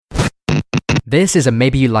This is a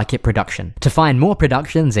Maybe You Like It production. To find more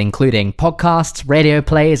productions, including podcasts, radio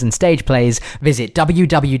plays, and stage plays, visit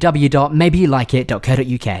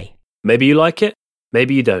www.maybeyouLikeIt.co.uk. Maybe you like it,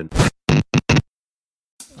 maybe you don't.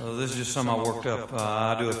 This is just something I worked up.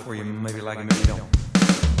 I'll do it for you. Maybe you like it, maybe you don't.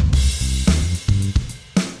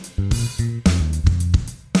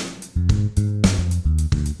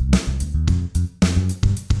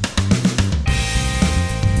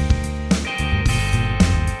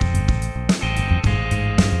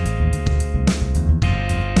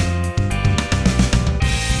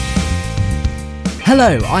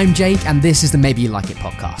 Hello, I'm Jake, and this is the Maybe You Like It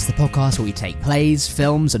podcast, the podcast where we take plays,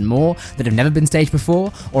 films, and more that have never been staged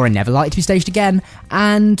before, or are never likely to be staged again,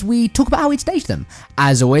 and we talk about how we'd stage them.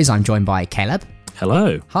 As always, I'm joined by Caleb.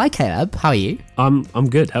 Hello. Hi, Caleb. How are you? I'm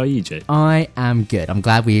good. How are you, Jake? I am good. I'm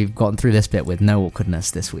glad we've gotten through this bit with no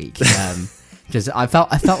awkwardness this week. Just I felt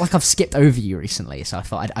like I've skipped over you recently, so I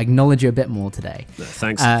thought I'd acknowledge you a bit more today.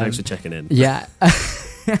 Thanks for checking in. Yeah.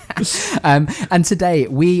 And today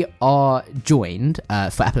we are joined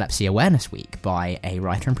for Epilepsy Awareness Week by a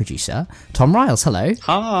writer and producer, Tom Riles. Hello.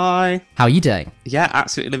 Hi. How are you doing? Yeah,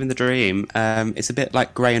 absolutely living the dream. It's a bit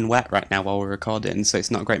like grey and wet right now while we're recording, so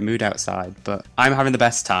it's not a great mood outside, but I'm having the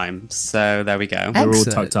best time, so there we go. Excellent. We're all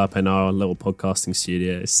tucked up in our little podcasting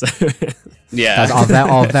studio, so... Yeah.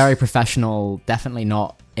 Are very professional, definitely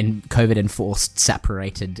not in COVID enforced,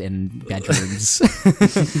 separated in bedrooms.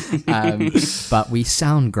 But we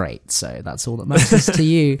sound great, so that's all that matters to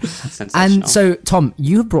you. And so, Tom,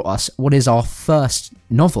 you have brought us what is our first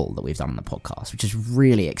novel that we've done on the podcast, which is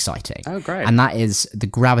really exciting. Oh, great. And that is The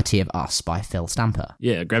Gravity of Us by Phil Stamper.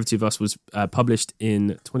 Yeah, Gravity of Us was published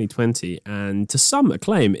in 2020, and to some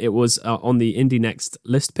acclaim, it was on the Indie Next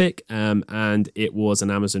list pick, and it was an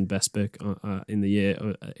Amazon Best Book in the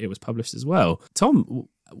year it was published as well. Tom,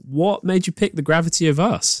 what made you pick The Gravity of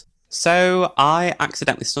Us? So I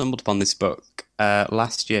accidentally stumbled upon this book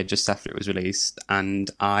last year, just after it was released, and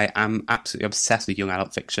I am absolutely obsessed with young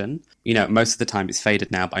adult fiction. You know, most of the time it's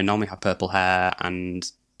faded now, but I normally have purple hair and,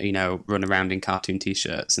 you know, run around in cartoon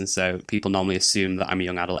t-shirts, and so people normally assume that I'm a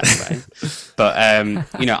young adult anyway. But,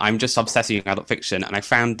 you know, I'm just obsessed with young adult fiction, and I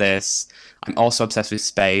found this. I'm also obsessed with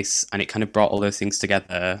space, and it kind of brought all those things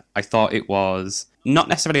together. I thought it was not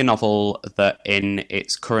necessarily a novel that in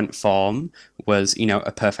its current form was, you know,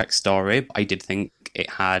 a perfect story, but I did think it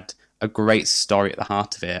had a great story at the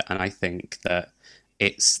heart of it, and I think that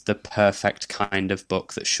it's the perfect kind of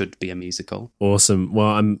book that should be a musical. Awesome. Well,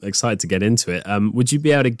 I'm excited to get into it. Would you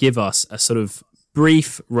be able to give us a sort of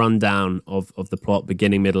brief rundown of the plot,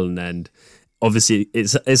 beginning, middle, and end? Obviously,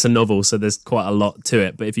 it's a novel, so there's quite a lot to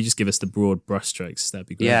it, but if you just give us the broad brushstrokes, that'd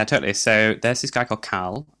be great. Yeah, totally. So there's this guy called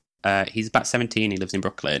Cal. He's about 17, he lives in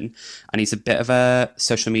Brooklyn, and he's a bit of a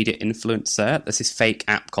social media influencer. There's this fake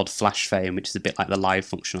app called Flash Fame, which is a bit like the live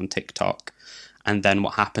function on TikTok. And then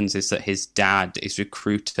what happens is that his dad is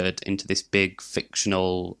recruited into this big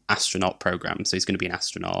fictional astronaut program, so he's going to be an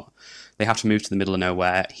astronaut. They have to move to the middle of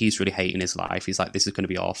nowhere. He's really hating his life. He's like, this is going to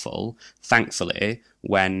be awful. Thankfully,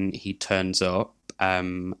 when he turns up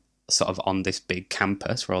sort of on this big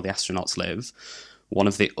campus where all the astronauts live, one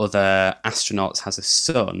of the other astronauts has a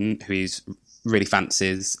son who he's really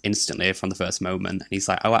fancies instantly from the first moment. And he's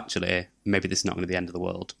like, oh, actually, maybe this is not going to be the end of the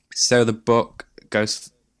world. So the book goes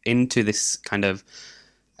into this kind of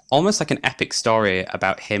almost like an epic story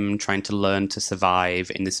about him trying to learn to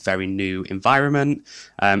survive in this very new environment.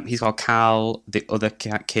 He's got Cal, the other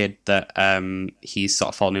kid that he's sort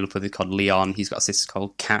of fallen in love with is called Leon. He's got a sister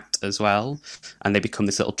called Kat as well. And they become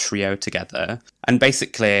this little trio together. And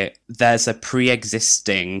basically, there's a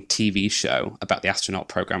pre-existing TV show about the astronaut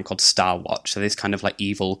program called Star Watch. So this kind of like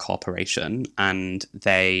evil corporation, and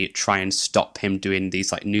they try and stop him doing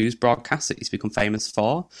these like news broadcasts that he's become famous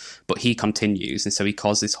for. But he continues, and so he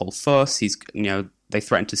causes this whole fuss. He's, you know, they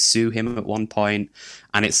threaten to sue him at one point,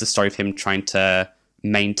 and it's the story of him trying to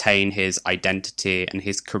maintain his identity and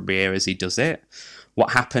his career as he does it.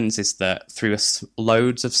 What happens is that through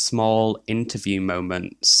loads of small interview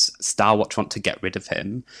moments, Star Watch want to get rid of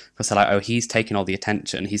him because they're like, oh, he's taking all the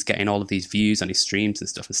attention. He's getting all of these views on his streams and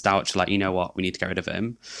stuff. And Star Watch are like, you know what? We need to get rid of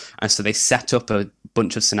him. And so they set up a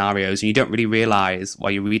bunch of scenarios, and you don't really realize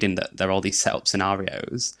while you're reading that there are all these set up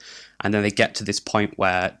scenarios. And then they get to this point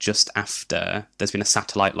where just after there's been a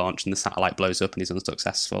satellite launch and the satellite blows up and is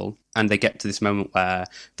unsuccessful. And they get to this moment where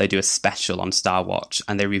they do a special on Star Watch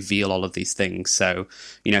and they reveal all of these things. So,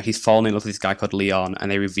 you know, he's fallen in love with this guy called Leon, and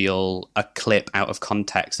they reveal a clip out of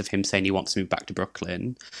context of him saying he wants to move back to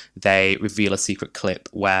Brooklyn. They reveal a secret clip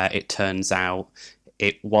where it turns out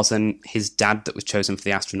it wasn't his dad that was chosen for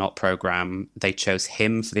the astronaut program. They chose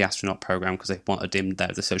him for the astronaut program because they wanted him there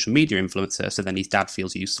as a social media influencer. So then his dad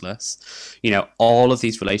feels useless. All of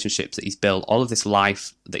these relationships that he's built, all of this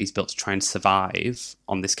life that he's built to try and survive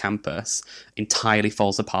on this campus entirely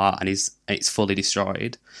falls apart and it's fully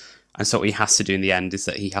destroyed. And so what he has to do in the end is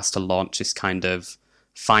that he has to launch this kind of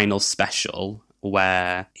final special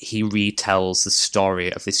where he retells the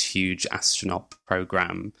story of this huge astronaut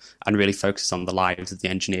program and really focuses on the lives of the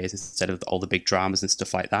engineers instead of all the big dramas and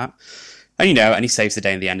stuff like that. And, and he saves the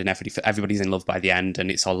day in the end, and everybody's in love by the end, and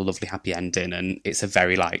it's all a lovely happy ending, and it's a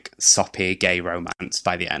very, soppy gay romance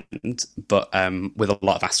by the end, but with a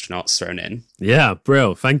lot of astronauts thrown in. Yeah,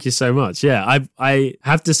 Brill, thank you so much. Yeah, I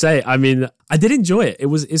have to say, I did enjoy it.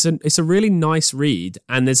 It's a really nice read,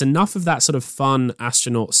 and there's enough of that sort of fun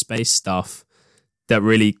astronaut space stuff that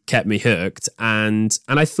really kept me hooked. And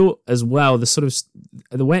I thought as well,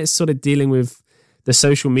 the way it's sort of dealing with the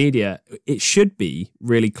social media, it should be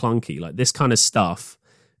really clunky. Like this kind of stuff,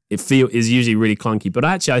 is usually really clunky. But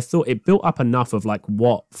actually, I thought it built up enough of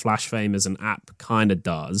what Flash Fame as an app kind of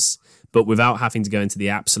does, but without having to go into the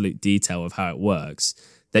absolute detail of how it works,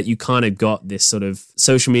 that you kind of got this sort of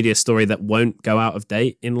social media story that won't go out of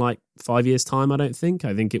date in 5 years' time, I don't think.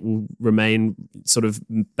 I think it will remain sort of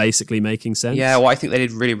basically making sense. Yeah, what I think they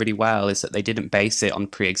did really, really well is that they didn't base it on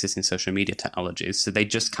pre-existing social media technologies. So they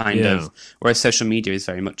just kind of, whereas social media is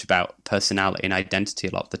very much about personality and identity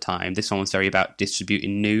a lot of the time, this one was very about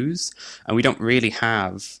distributing news. And we don't really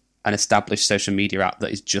have an established social media app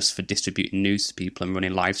that is just for distributing news to people and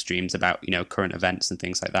running live streams about, current events and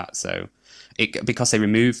things like that. So because they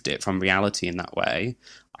removed it from reality in that way,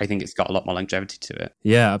 I think it's got a lot more longevity to it.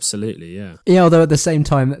 Yeah, absolutely, yeah. Yeah, although at the same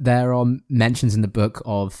time, there are mentions in the book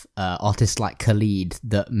of artists like Khalid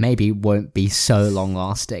that maybe won't be so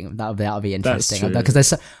long-lasting. That'll be interesting.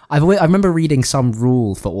 Because I remember reading some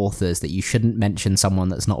rule for authors that you shouldn't mention someone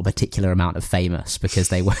that's not a particular amount of famous because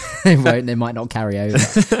they might not carry over.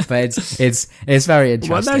 But it's very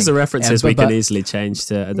interesting. Well, those are references we can easily change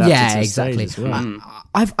to adapt to exactly. Stage as well.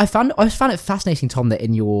 I found it fascinating, Tom, that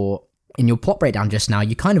in your plot breakdown just now,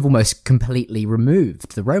 you kind of almost completely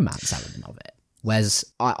removed the romance element of it. Whereas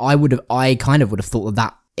I kind of would have thought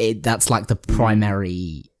that's like the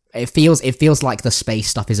primary. It feels like the space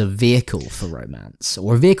stuff is a vehicle for romance,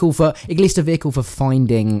 or at least a vehicle for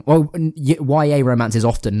finding. Well, YA romance is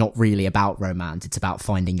often not really about romance; it's about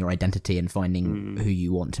finding your identity and finding who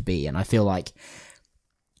you want to be. And I feel like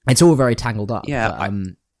it's all very tangled up. Yeah.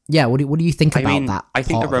 But, what do you think about that? I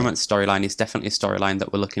think the romance storyline is definitely a storyline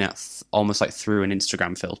that we're looking at almost like through an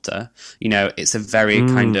Instagram filter. It's a very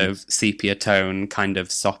kind of sepia tone, kind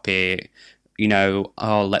of soppy,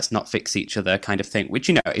 let's not fix each other kind of thing, which,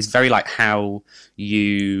 is very like how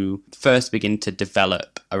you first begin to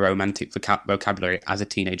develop a romantic vocabulary as a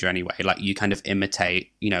teenager anyway. Like you kind of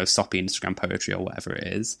imitate, soppy Instagram poetry or whatever it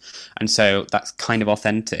is. And so that's kind of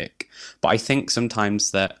authentic. But I think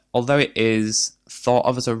sometimes that although it is thought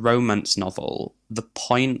of as a romance novel, the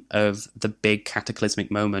point of the big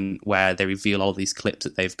cataclysmic moment where they reveal all these clips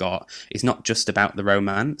that they've got is not just about the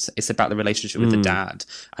romance, it's about the relationship with the dad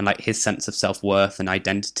and like his sense of self-worth and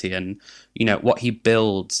identity. And what he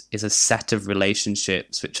builds is a set of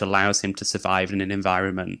relationships which allows him to survive in an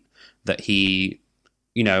environment that he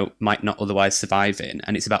might not otherwise survive in,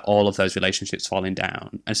 and it's about all of those relationships falling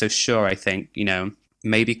down. And so sure, I think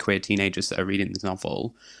maybe queer teenagers that are reading this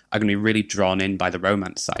novel are going to be really drawn in by the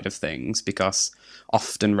romance side of things, because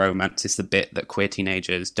often romance is the bit that queer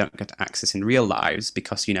teenagers don't get to access in real lives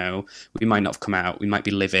because, we might not have come out, we might be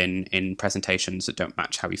living in presentations that don't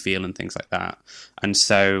match how we feel and things like that. And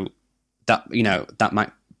so that, that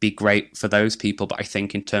might be great for those people. But I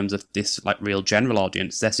think in terms of this like real general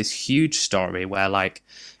audience, there's this huge story where like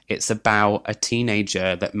it's about a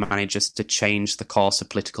teenager that manages to change the course of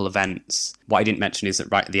political events. What I didn't mention is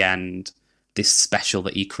that right at the end, this special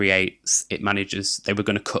that he creates, they were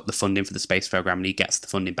going to cut the funding for the space program, and he gets the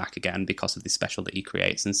funding back again because of this special that he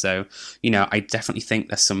creates. And so, I definitely think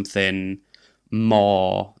there's something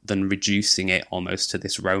more than reducing it almost to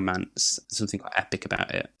this romance. There's something quite epic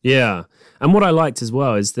about it. Yeah. And what I liked as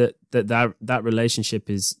well is that relationship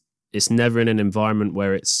it's never in an environment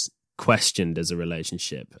where it's questioned as a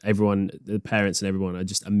relationship. Everyone, the parents and everyone, are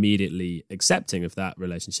just immediately accepting of that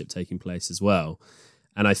relationship taking place as well.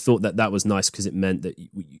 And I thought that was nice because it meant that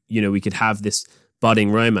we could have this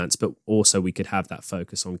budding romance, but also we could have that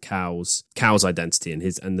focus on Cal's identity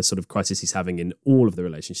and the sort of crisis he's having in all of the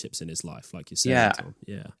relationships in his life, like you said. Yeah. Tom.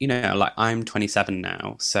 Yeah. You know, like I'm 27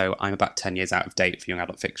 now, so I'm about 10 years out of date for young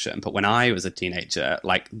adult fiction. But when I was a teenager,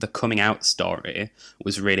 like the coming out story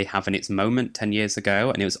was really having its moment 10 years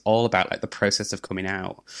ago, and it was all about like the process of coming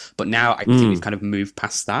out. But now I think we've kind of moved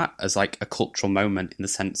past that as like a cultural moment, in the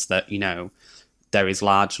sense that, you know, there is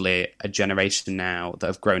largely a generation now that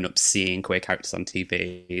have grown up seeing queer characters on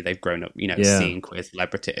TV. They've grown up, you know, seeing queer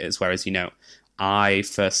celebrities. Whereas, you know, I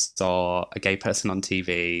first saw a gay person on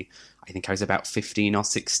TV, I think I was about 15 or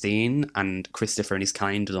 16, and Christopher and His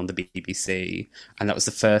Kind was on the BBC. And that was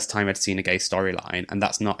the first time I'd seen a gay storyline. And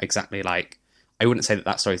that's not exactly like, I wouldn't say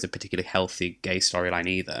that story is a particularly healthy gay storyline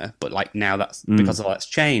either. But like now that's, because of all that's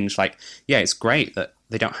changed, like, yeah, it's great that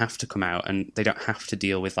they don't have to come out and they don't have to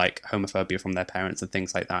deal with like homophobia from their parents and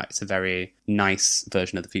things like that. It's a very nice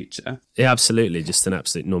version of the future. Yeah, absolutely. Just an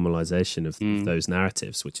absolute normalization of those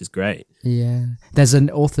narratives, which is great. Yeah. There's an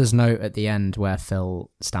author's note at the end where Phil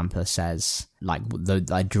Stamper says, like,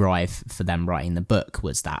 the drive for them writing the book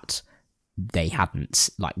was that they hadn't,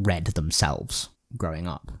 like, read themselves growing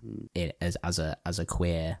up as a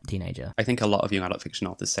queer teenager. I think a lot of young adult fiction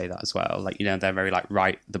authors say that as well. Like, you know, they're very like,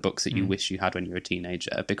 write the books that you wish you had when you were a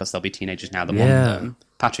teenager, because there'll be teenagers now that want them.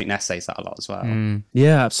 Patrick Ness says that a lot as well.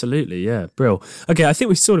 Yeah, absolutely. Yeah, brill. Okay, I think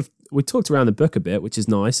we talked around the book a bit, which is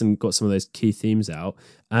nice, and got some of those key themes out.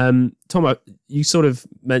 Tom, you sort of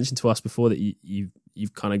mentioned to us before that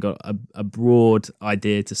you've kind of got a broad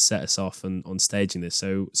idea to set us off on staging this.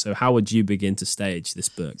 So how would you begin to stage this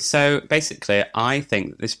book? So basically, I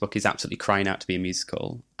think that this book is absolutely crying out to be a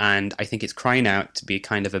musical. And I think it's crying out to be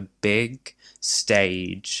kind of a big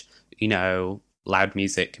stage, you know, loud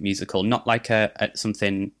musical, not like a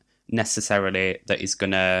something necessarily that is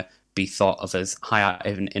going to be thought of as high art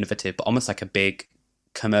and innovative, but almost like a big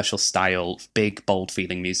commercial style, big, bold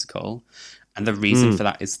feeling musical. And the reason for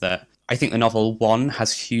that is that I think the novel, one,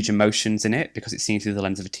 has huge emotions in it because it's seen through the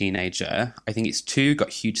lens of a teenager. I think it's two, got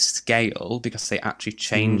huge scale because they actually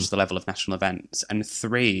change the level of national events. And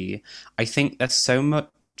three, I think there's so much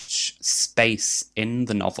space in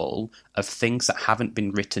the novel of things that haven't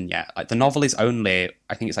been written yet. Like the novel is only,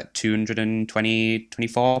 I think it's like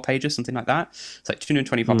 24 pages, something like that. It's like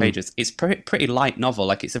 224 pages. It's pretty light novel.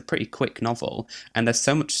 Like it's a pretty quick novel. And there's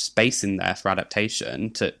so much space in there for adaptation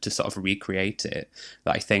to sort of recreate it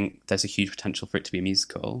that I think there's a huge potential for it to be a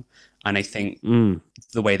musical. And I think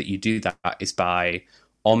the way that you do that is by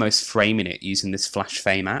almost framing it using this Flash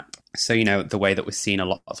Fame app. So, you know, the way that we're seeing a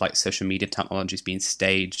lot of like social media technologies being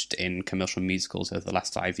staged in commercial musicals over the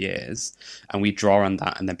last 5 years. And we draw on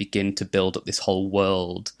that and then begin to build up this whole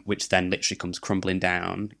world, which then literally comes crumbling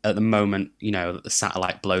down. At the moment, you know, that the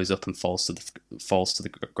satellite blows up and falls to the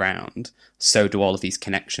ground, so do all of these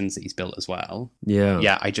connections that he's built as well.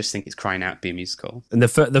 Yeah, I just think it's crying out to be a musical. And the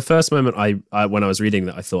first moment I when I was reading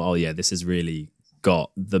that, I thought, oh yeah, this is really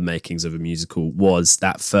got the makings of a musical, was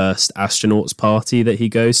that first astronauts party that he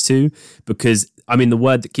goes to, because I mean the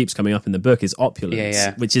word that keeps coming up in the book is opulence,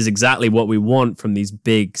 which is exactly what we want from these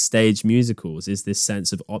big stage musicals, is this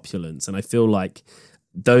sense of opulence. And I feel like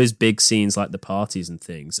those big scenes like the parties and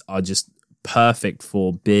things are just perfect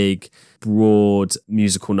for big, broad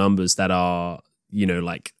musical numbers that are, you know,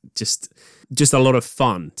 like just a lot of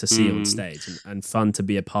fun to see on stage and fun to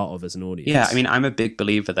be a part of as an audience. Yeah, I mean, I'm a big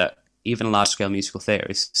believer that even large-scale musical theatre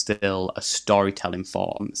is still a storytelling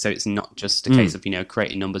form. So it's not just a case of, you know,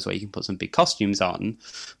 creating numbers where you can put some big costumes on,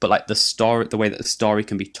 but like the way that the story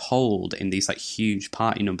can be told in these like huge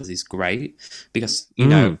party numbers is great. Because, you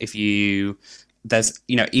know, there's,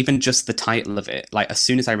 you know, even just the title of it, like as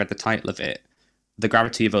soon as I read the title of it, The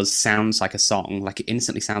Gravity of Us sounds like a song, like it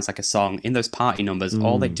instantly sounds like a song. In those party numbers,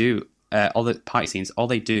 all they do, all the party scenes, all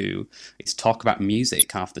they do is talk about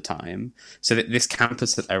music half the time. So that this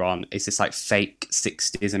campus that they're on is this like fake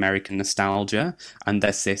 60s American nostalgia, and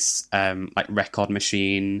there's this like record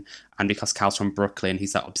machine, and because Cal's from Brooklyn,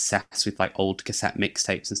 he's like obsessed with like old cassette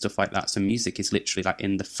mixtapes and stuff like that. So music is literally like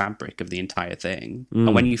in the fabric of the entire thing.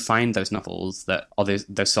 And when you find those novels that, or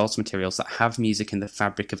those source materials that have music in the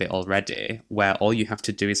fabric of it already, where all you have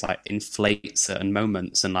to do is like inflate certain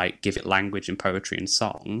moments and like give it language and poetry and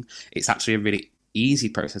song, it's actually a really easy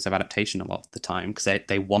process of adaptation a lot of the time, because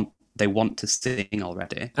they want to sing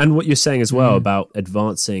already. And what you're saying as well about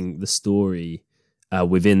advancing the story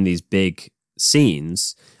within these big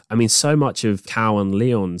scenes, I mean, so much of Cal and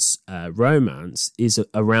Leon's romance is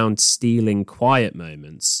around stealing quiet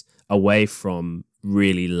moments away from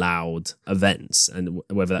really loud events, and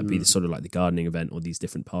whether that be the sort of like the gardening event or these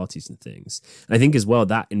different parties and things. And I think as well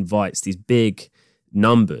that invites these big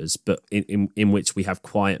numbers, but in which we have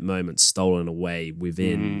quiet moments stolen away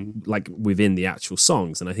within within the actual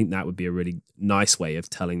songs. And I think that would be a really nice way of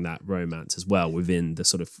telling that romance as well within the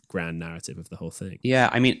sort of grand narrative of the whole thing. Yeah,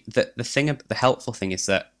 I mean, the helpful thing is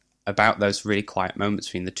that about those really quiet moments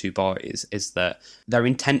between the two boys is that their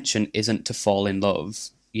intention isn't to fall in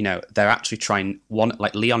love. You know, they're actually trying,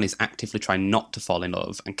 Leon is actively trying not to fall in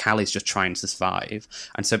love, and Cal is just trying to survive.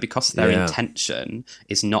 And so because their intention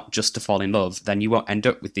is not just to fall in love, then you won't end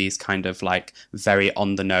up with these kind of like very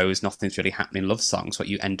on the nose, nothing's really happening love songs. What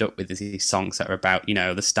you end up with is these songs that are about, you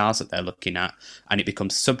know, the stars that they're looking at, and it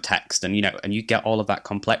becomes subtext, and, you know, and you get all of that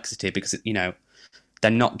complexity because, you know, they're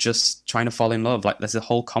not just trying to fall in love. Like, there's a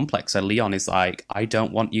whole complex where Leon is like, I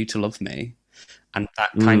don't want you to love me. And that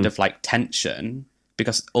kind of like tension,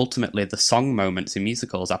 because ultimately the song moments in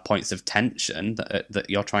musicals are points of tension that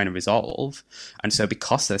you're trying to resolve. And so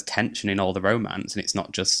because there's tension in all the romance, and it's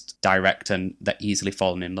not just direct and they're easily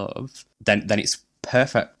falling in love, then it's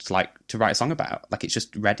perfect, like, to write a song about. Like, it's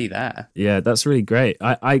just ready there. Yeah, that's really great.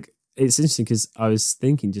 It's interesting because I was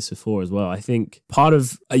thinking just before as well. I think part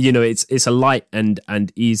of, you know, it's a light and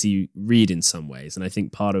easy read in some ways. And I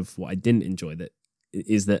think part of what I didn't enjoy that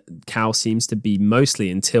is that Cal seems to be mostly,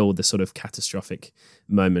 until the sort of catastrophic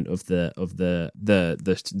moment of the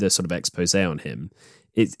sort of expose on him,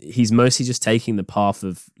 he's mostly just taking the path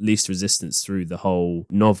of least resistance through the whole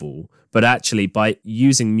novel. But actually, by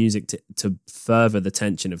using music to further the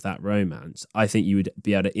tension of that romance, I think you would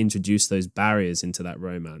be able to introduce those barriers into that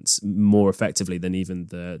romance more effectively than even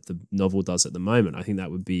the novel does at the moment. I think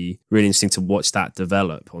that would be really interesting to watch that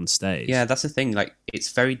develop on stage. Yeah, that's the thing. Like,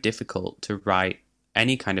 it's very difficult to write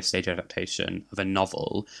any kind of stage adaptation of a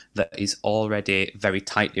novel that is already very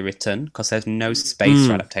tightly written, because there's no space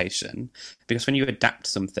for adaptation. Because when you adapt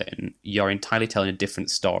something, you're entirely telling a different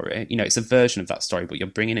story. You know, it's a version of that story, but you're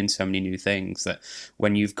bringing in so many new things that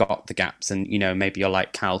when you've got the gaps, and, you know, maybe you're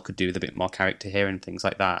like, Cal could do with a bit more character here and things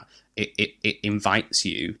like that, it invites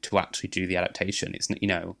you to actually do the adaptation. It's, you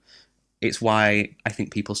know, it's why I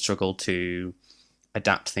think people struggle to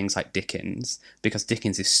adapt things like Dickens, because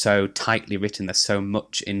Dickens is so tightly written. There's so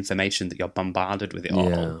much information that you're bombarded with it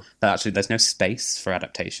all that actually there's no space for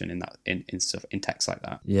adaptation in stuff, in text like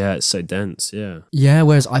that. Yeah, it's so dense. Yeah.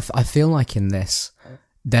 Whereas I feel like in this,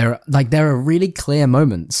 there are really clear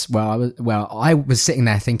moments where I was sitting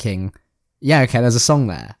there thinking, yeah, okay, there's a song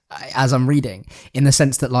there as I'm reading, in the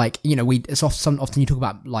sense that, like, you know, it's often you talk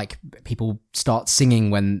about, like, people start singing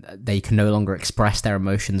when they can no longer express their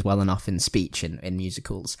emotions well enough in speech in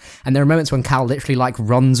musicals. And there are moments when Cal literally, like,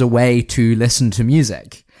 runs away to listen to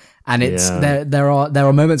music. And it's there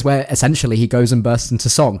are moments where essentially he goes and bursts into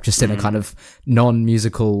song, just in a kind of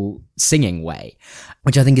non-musical singing way,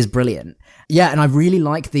 which I think is brilliant. Yeah, and I really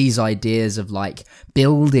like these ideas of, like,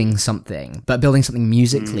 building something, but building something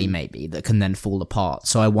musically maybe that can then fall apart.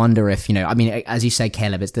 So I wonder if, you know, I mean, as you say,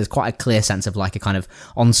 Caleb, there's quite a clear sense of, like, a kind of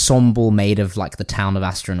ensemble made of, like, the town of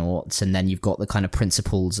astronauts, and then you've got the kind of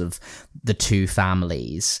principles of the two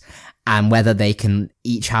families, and whether they can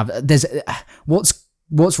each have.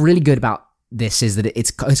 What's really good about this is that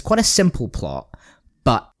it's quite a simple plot,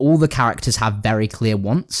 but all the characters have very clear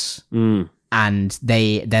wants. And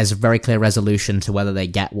there's a very clear resolution to whether they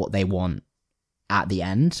get what they want at the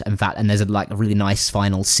end. In fact, and there's a really nice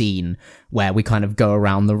final scene where we kind of go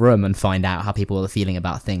around the room and find out how people are feeling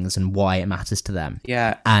about things and why it matters to them.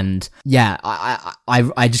 Yeah. And yeah,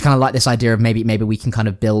 I just kind of like this idea of maybe we can kind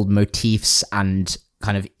of build motifs and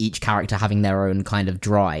kind of each character having their own kind of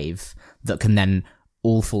drive that can then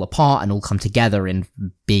all fall apart and all come together in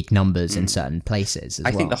big numbers in certain places as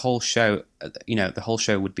well. I think the whole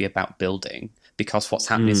show would be about building, because what's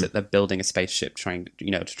happening is that they're building a spaceship to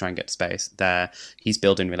try and get to space. He's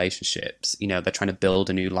building relationships. You know, they're trying to build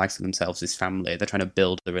a new life for themselves, his family. They're trying to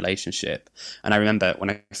build a relationship. And I remember when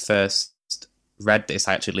I first read this,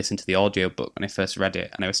 I actually listened to the audiobook when I first read it,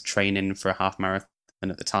 and I was training for a half marathon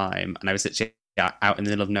at the time, and I was literally out in the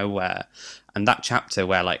middle of nowhere, and that chapter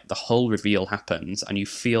where, like, the whole reveal happens and you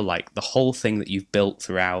feel like the whole thing that you've built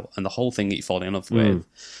throughout and the whole thing that you fall in love with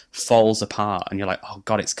falls apart, and you're like, oh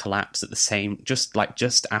god, it's collapsed at the same, just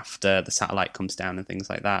after the satellite comes down and things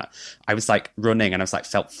like that. I was like running, and I was like,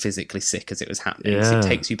 felt physically sick as it was happening. So it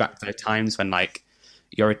takes you back to the times when, like,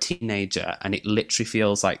 you're a teenager and it literally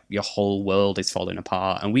feels like your whole world is falling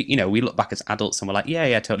apart, and we look back as adults and we're like,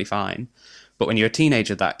 yeah, totally fine. But when you're a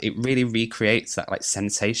teenager, that it really recreates that, like,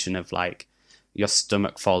 sensation of, like, your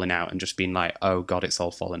stomach falling out and just being like, oh god, it's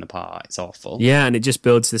all falling apart, it's awful. Yeah, and it just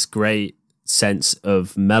builds this great sense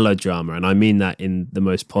of melodrama, and I mean that in the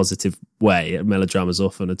most positive way. Melodrama is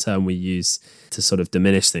often a term we use to sort of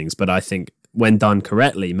diminish things, but I think when done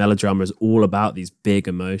correctly, melodrama is all about these big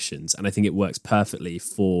emotions. And I think it works perfectly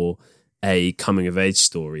for a coming of age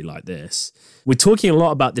story like this. We're talking a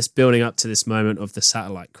lot about this building up to this moment of the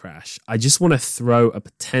satellite crash. I just want to throw a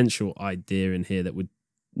potential idea in here that would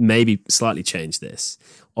maybe slightly change this,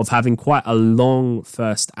 of having quite a long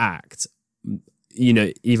first act, you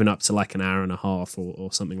know, even up to like an hour and a half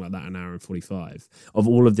or something like that, an hour and 45, of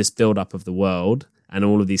all of this build up of the world and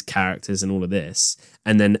all of these characters and all of this,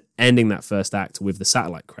 and then ending that first act with the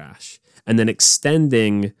satellite crash, and then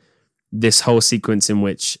extending this whole sequence in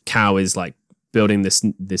which Cal is like building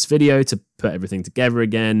this video to put everything together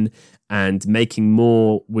again, and making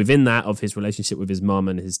more within that of his relationship with his mum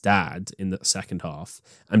and his dad in the second half,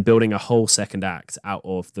 and building a whole second act out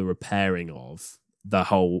of the repairing of the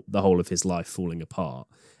whole of his life falling apart.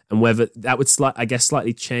 And whether that would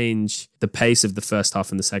slightly change the pace of the first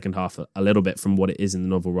half and the second half a little bit from what it is in the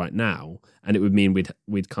novel right now, and it would mean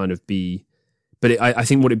we'd kind of be. But I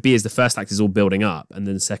think what it'd be is the first act is all building up, and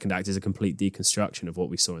then the second act is a complete deconstruction of what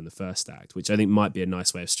we saw in the first act, which I think might be a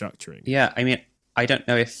nice way of structuring. Yeah, I mean, I don't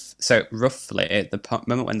know if... So, roughly, the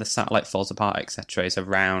moment when the satellite falls apart, etc., is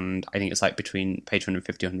around, I think it's like between page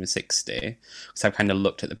 150 and 160. So I've kind of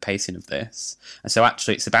looked at the pacing of this. And so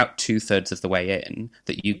actually, it's about 2/3 of the way in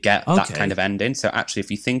that you get that kind of ending. So actually, if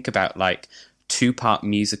you think about like 2-part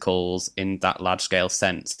musicals in that large-scale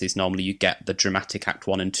sense, is normally you get the dramatic Act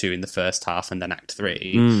 1 and 2 in the first half and then Act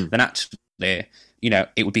 3. Then actually, you know,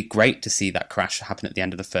 it would be great to see that crash happen at the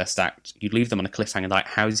end of the first act. You leave them on a cliffhanger, like,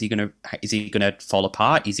 is he gonna fall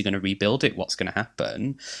apart? Is he gonna rebuild it? What's gonna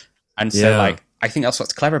happen? And so, like, I think that's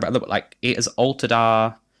what's clever about it. Like, it has altered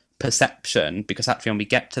our perception, because actually when we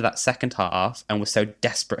get to that second half and we're so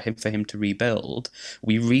desperate for him to rebuild,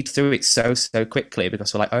 we read through it so quickly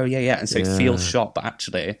because we're like, oh yeah, and so it feels short, but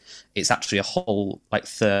actually it's actually a whole like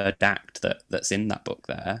third act that's in that book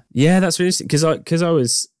there. Yeah, that's really interesting, because I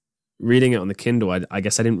was reading it on the Kindle. I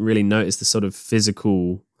guess I didn't really notice the sort of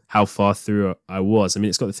physical how far through I was. I mean,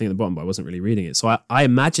 it's got the thing at the bottom, but I wasn't really reading it, so I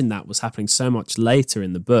imagined that was happening so much later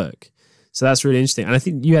in the book. So that's really interesting. And I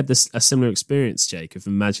think you had a similar experience, Jake, of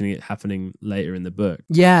imagining it happening later in the book.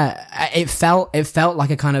 Yeah, it felt like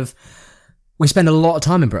a kind of... We spend a lot of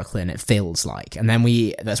time in Brooklyn, it feels like. And then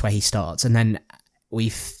that's where he starts. And then we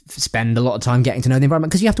spend a lot of time getting to know the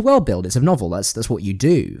environment, because you have to world build. It's a novel. That's what you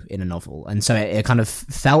do in a novel. And so it kind of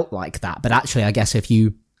felt like that. But actually, I guess if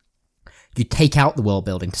you take out the world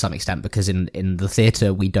building to some extent, because in the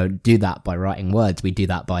theatre we don't do that by writing words, we do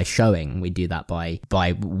that by showing, we do that by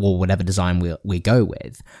whatever design we go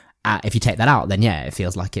with. If you take that out, then yeah, it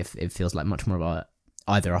feels like much more of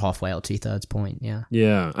either a halfway or 2/3 point.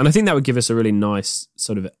 Yeah, and I think that would give us a really nice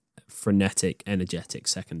sort of frenetic, energetic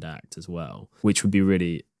second act as well, which would be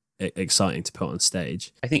really exciting to put on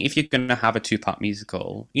stage. I think if you're going to have a 2-part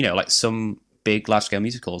musical, you know, like some big large scale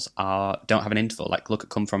musicals don't have an interval. Like look at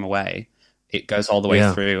Come From Away. It goes all the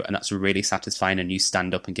way through, and that's really satisfying, and you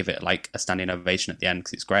stand up and give it like a standing ovation at the end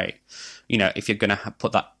because it's great. You know, if you're going to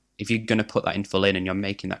put that interval in and you're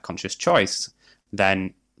making that conscious choice,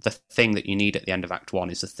 then the thing that you need at the end of Act 1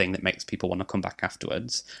 is the thing that makes people want to come back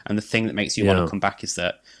afterwards. And the thing that makes you want to come back is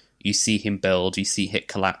that you see him build, you see it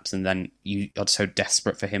collapse, and then you are so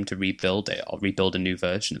desperate for him to rebuild it or rebuild a new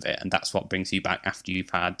version of it. And that's what brings you back after you've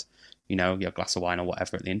had, you know, your glass of wine or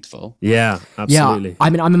whatever at the interval. Yeah, absolutely. Yeah, I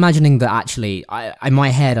mean, I'm imagining that actually, in my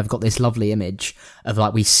head, I've got this lovely image of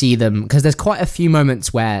like we see them, because there's quite a few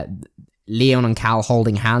moments where Leon and Cal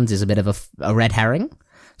holding hands is a bit of a red herring.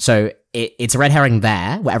 So it's a red herring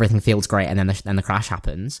there where everything feels great, and then the crash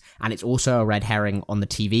happens, and it's also a red herring on the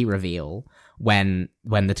TV reveal when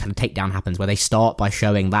the takedown happens, where they start by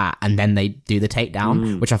showing that and then they do the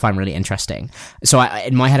takedown, which I find really interesting. So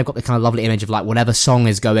in my head, I've got the kind of lovely image of like whatever song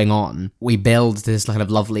is going on, we build this kind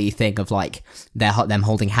of lovely thing of like them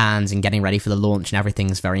holding hands and getting ready for the launch, and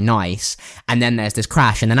everything's very nice. And then there's this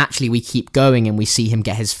crash, and then actually we keep going and we see him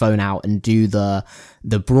get his phone out and do the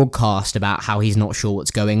broadcast about how he's not sure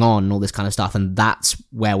what's going on and all this kind of stuff, and that's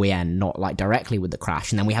where we end, not like directly with the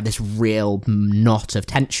crash. And then we have this real knot of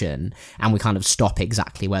tension, and we kind of stop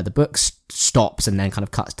exactly where the book stops, and then kind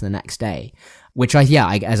of cuts to the next day, which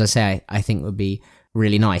as I say, I think would be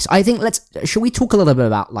really nice. I think should we talk a little bit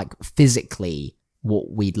about like physically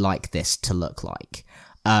what we'd like this to look like?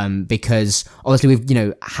 Because obviously we've, you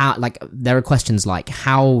know, how, like, there are questions like,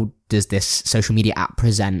 how does this social media app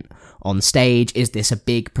present on stage? Is this a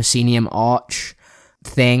big proscenium arch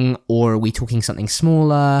thing, or are we talking something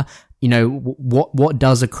smaller? what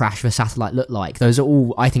does a crash of a satellite look like? Those are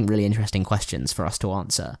all, I think, really interesting questions for us to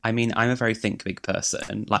answer. I mean, I'm a very think big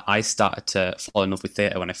person. Like, I started to fall in love with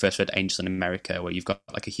theatre when I first read Angels in America, where you've got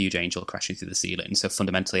like a huge angel crashing through the ceiling. So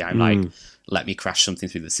fundamentally, I'm like, let me crash something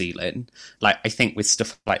through the ceiling. Like, I think with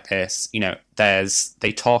stuff like this,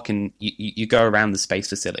 they talk and you go around the space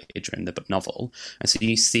facility during the novel, and so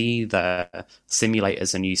you see the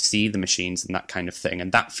simulators and you see the machines and that kind of thing,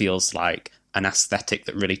 and that feels like an aesthetic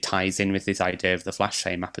that really ties in with this idea of the flash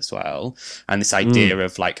frame map as well, and this idea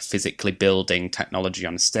of like physically building technology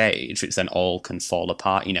on stage, which then all can fall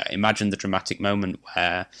apart. Imagine the dramatic moment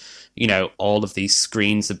where all of these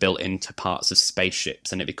screens are built into parts of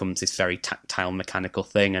spaceships and it becomes this very tactile mechanical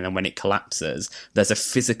thing, and then when it collapses, there's a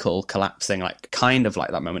physical collapsing, like kind of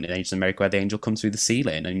like that moment in Angels in America where the angel comes through the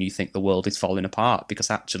ceiling and you think the world is falling apart because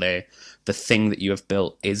actually the thing that you have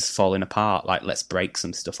built is falling apart. Like, let's break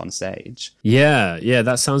some stuff on stage. Yeah,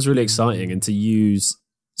 that sounds really exciting. And to use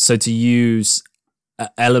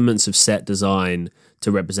elements of set design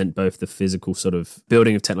to represent both the physical sort of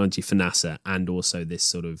building of technology for NASA and also this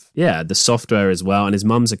sort of, the software as well. And his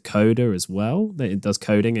mum's a coder as well. It does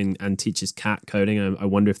coding and teaches cat coding. I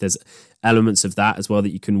wonder if there's elements of that as well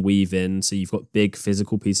that you can weave in. So you've got big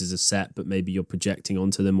physical pieces of set, but maybe you're projecting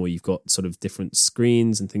onto them, or you've got sort of different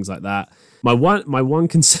screens and things like that. My one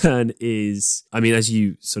concern is, I mean, as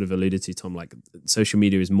you sort of alluded to, Tom, like social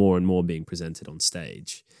media is more and more being presented on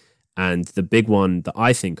stage. And the big one that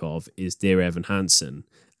I think of is Dear Evan Hansen,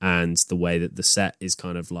 and the way that the set is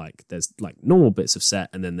kind of like, there's like normal bits of set,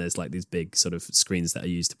 and then there's like these big sort of screens that are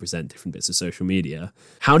used to present different bits of social media.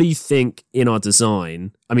 How do you think in our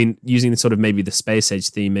design, I mean, using the sort of maybe the space age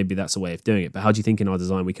theme, maybe that's a way of doing it, but how do you think in our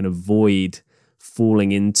design we can avoid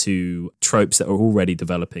falling into tropes that are already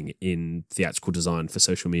developing in theatrical design for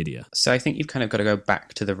social media? So I think you've kind of got to go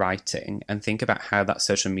back to the writing and think about how that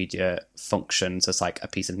social media functions as like a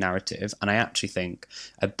piece of narrative. And I actually think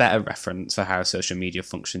a better reference for how social media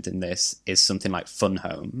functions in this is something like Fun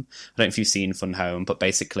Home. I don't know if you've seen Fun Home, but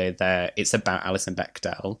basically it's about Alison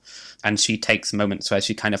Bechdel, and she takes moments where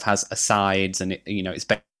she kind of has asides, and it's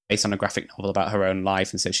based on a graphic novel about her own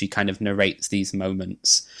life, and so she kind of narrates these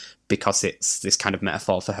moments because it's this kind of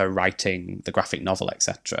metaphor for her writing the graphic novel,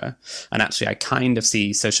 etc. And actually, I kind of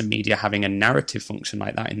see social media having a narrative function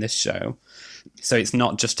like that in this show. So it's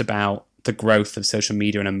not just about the growth of social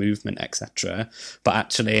media and a movement, etc., but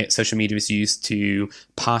actually social media is used to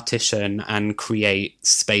partition and create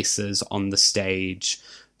spaces on the stage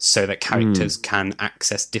so that characters can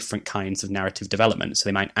access different kinds of narrative development. So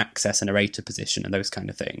they might access a narrator position and those kind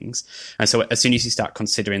of things. And so as soon as you start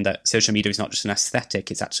considering that social media is not just an aesthetic,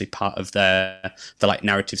 it's actually part of the like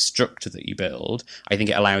narrative structure that you build, I think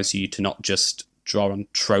it allows you to not just draw on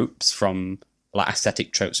tropes from like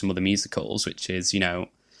aesthetic tropes from other musicals, which is,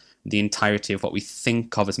 the entirety of what we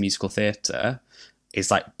think of as musical theatre is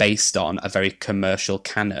like based on a very commercial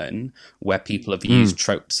canon where people have used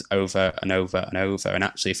tropes over and over and over. And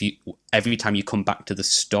actually, every time you come back to the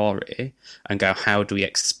story and go, how do we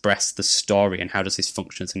express the story and how does this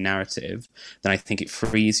function as a narrative, then I think it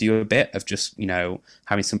frees you a bit of just,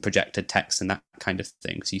 having some projected text and that kind of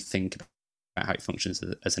thing. So you think about how it functions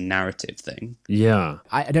as a narrative thing. Yeah.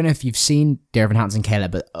 I don't know if you've seen Dear Evan Hansen, Kayla,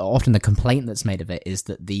 but often the complaint that's made of it is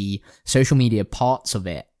that the social media parts of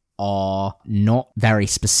it are not very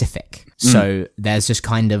specific. So there's just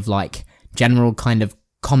kind of like general kind of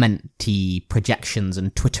commenty projections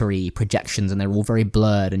and twittery projections, and they're all very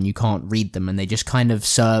blurred and you can't read them, and they just kind of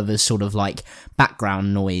serve as sort of like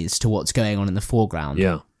background noise to what's going on in the foreground.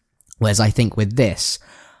 Yeah. Whereas I think with this,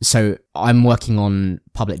 so I'm working on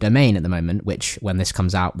Public Domain at the moment, which when this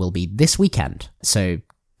comes out will be this weekend. So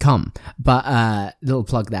come. But little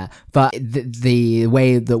plug there. But the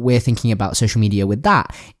way that we're thinking about social media with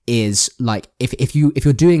that is like if you're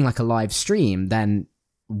doing like a live stream, then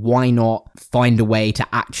why not find a way to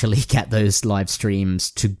actually get those live streams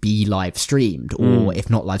to be live streamed, or if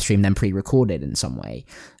not live streamed, then pre-recorded in some way.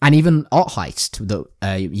 And even Art Heist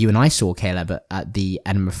that you and I saw, Caleb, at the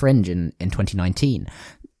Edinburgh Fringe in 2019,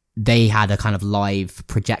 they had a kind of live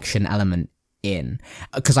projection element in,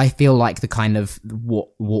 because I feel like the kind of what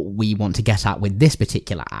we want to get at with this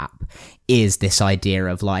particular app is this idea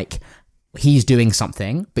of like, he's doing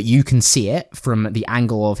something, but you can see it from the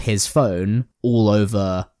angle of his phone all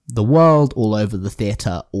over the world, all over the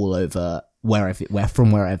theatre, all over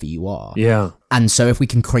wherever you are. Yeah. And so if we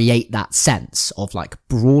can create that sense of like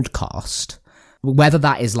broadcast, whether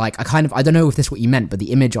that is like I don't know if this is what you meant, but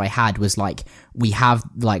the image I had was like, we have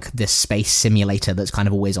like this space simulator that's kind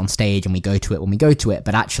of always on stage and we go to it when we go to it,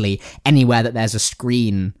 but actually anywhere that there's a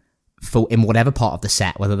screen for in whatever part of the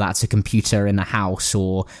set, whether that's a computer in the house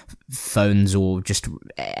or phones or just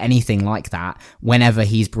anything like that, whenever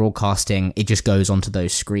he's broadcasting, it just goes onto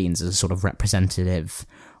those screens as a sort of representative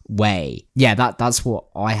way. Yeah, that's what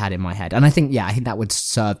I had in my head. And I think that would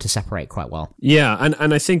serve to separate quite well. Yeah,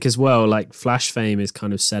 and I think as well, like Flash Fame is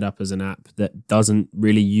kind of set up as an app that doesn't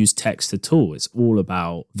really use text at all. It's all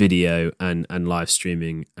about video and live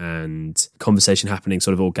streaming and conversation happening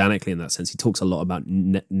sort of organically in that sense. He talks a lot about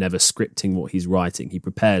never scripting what he's writing. He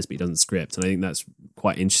prepares, but he doesn't script. And I think that's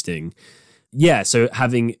quite interesting. Yeah, so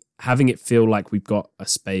having it feel like we've got a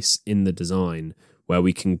space in the design where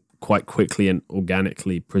we can quite quickly and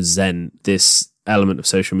organically present this element of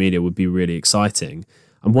social media would be really exciting.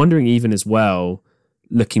 I'm wondering even as well,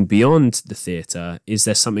 looking beyond the theatre, is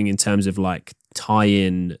there something in terms of like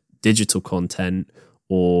tie-in digital content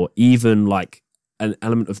or even like an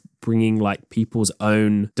element of bringing like people's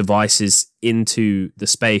own devices into the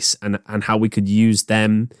space and how we could use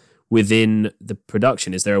them within the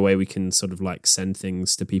production? Is there a way we can sort of like send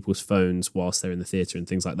things to people's phones whilst they're in the theatre and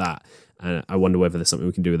things like that? And I wonder whether there's something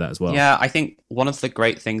we can do with that as well. Yeah, I think one of the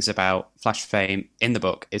great things about Flash Fame in the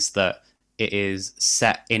book is that it is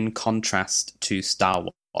set in contrast to Star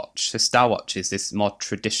Watch. So Star Watch is this more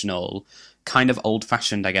traditional, kind of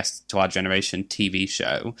old-fashioned, I guess, to our generation TV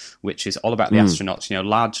show, which is all about the astronauts. You know,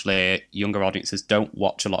 largely younger audiences don't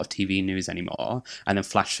watch a lot of TV news anymore, and then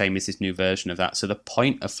Flash Fame is this new version of that. So the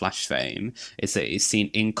point of Flash Fame is that it's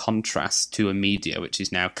seen in contrast to a media which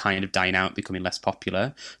is now kind of dying out, becoming less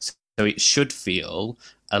popular. So it should feel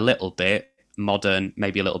a little bit modern,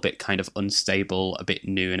 maybe a little bit kind of unstable, a bit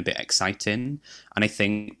new and a bit exciting. And I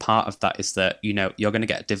think part of that is that, you know, you're going to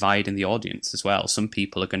get a divide in the audience as well. Some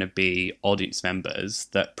people are going to be audience members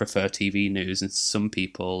that prefer TV news, and some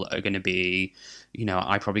people are going to be, you know,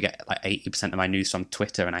 I probably get like 80% of my news from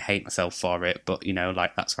Twitter and I hate myself for it, but, you know,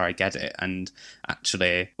 like that's where I get it. And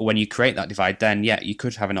actually, when you create that divide, then yeah, you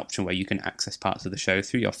could have an option where you can access parts of the show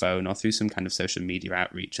through your phone or through some kind of social media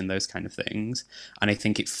outreach and those kind of things. And I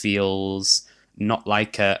think it feels not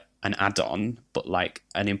like an add-on, but like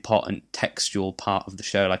an important textual part of the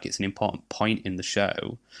show. Like it's an important point in the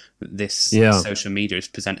show. This social media is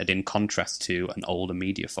presented in contrast to an older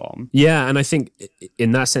media form. Yeah, and I think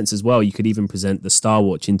in that sense as well, you could even present the Star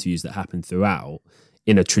Watch interviews that happen throughout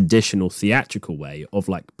in a traditional theatrical way of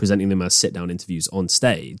like presenting them as sit-down interviews on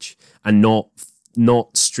stage and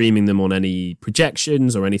not streaming them on any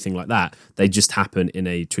projections or anything like that. They just happen in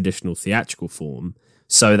a traditional theatrical form.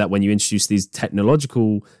 So that when you introduce these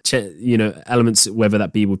technological, elements, whether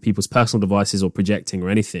that be with people's personal devices or projecting or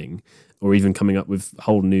anything, or even coming up with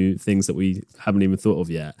whole new things that we haven't even thought of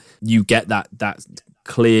yet, you get that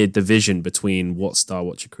clear division between what Star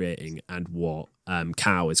Watch are creating and what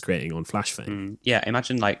Cow is creating on Flash Fame. Yeah,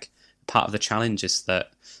 imagine like part of the challenge is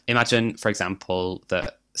that, imagine, for example,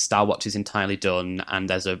 that Star Watch is entirely done and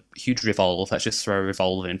there's a huge revolve. Let's just throw a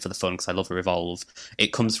revolve in for the fun because I love a revolve.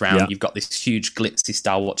 It comes round, you've got this huge glitzy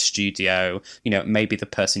Star Watch studio. You know, maybe the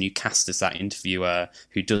person you cast as that interviewer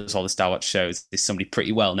who does all the Star Watch shows is somebody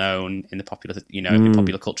pretty well known in the popular, in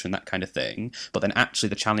popular culture and that kind of thing. But then actually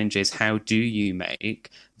the challenge is, how do you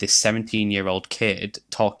make this 17-year-old kid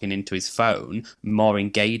talking into his phone more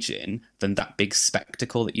engaging than that big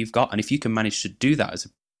spectacle that you've got? And if you can manage to do that as a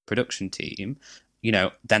production team, you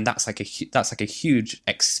know, then that's like a huge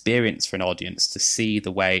experience for an audience to see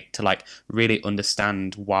the way to like really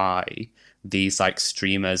understand why these like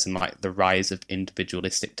streamers and like the rise of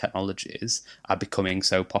individualistic technologies are becoming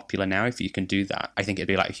so popular now. If you can do that, I think it'd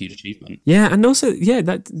be like a huge achievement. Yeah, and also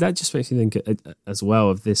that just makes me think as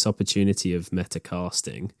well of this opportunity of meta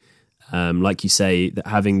casting. Like you say, that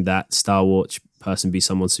having that Star Watch person be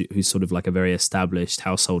someone who's sort of like a very established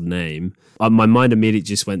household name. My mind immediately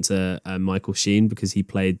just went to Michael Sheen, because he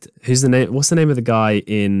played, what's the name of the guy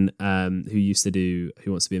in who used to do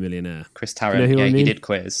Who Wants to Be a Millionaire? Chris Tarrant. You know he did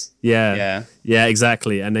Quiz. Yeah,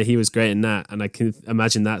 exactly. And he was great in that, and I can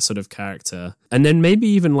imagine that sort of character. And then maybe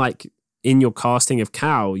even like in your casting of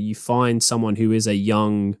Cow, you find someone who is a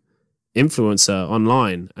young influencer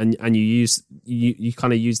online, and you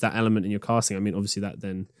kind of use that element in your casting. I mean, obviously that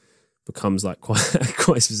then becomes like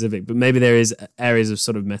quite specific, but maybe there is areas of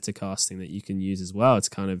sort of meta casting that you can use as well to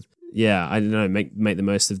kind of, I don't know, make the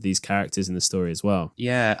most of these characters in the story as well.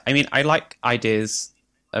 Yeah, I mean, I like ideas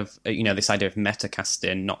of, this idea of meta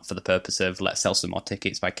casting, not for the purpose of let's sell some more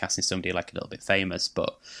tickets by casting somebody like a little bit famous,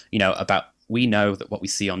 but we know that what we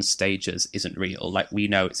see on stages isn't real. Like, we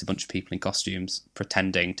know it's a bunch of people in costumes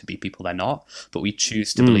pretending to be people they're not, but we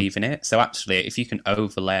choose to believe in it. So actually, if you can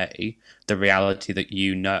overlay the reality that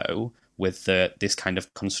you know with this kind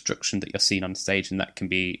of construction that you're seeing on stage, and that can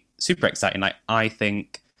be super exciting. Like, I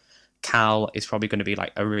think Cal is probably going to be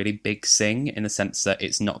like a really big sing in the sense that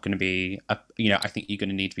it's not going to be I think you're going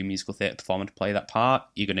to need to be a musical theatre performer to play that part.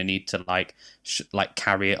 You're going to need to like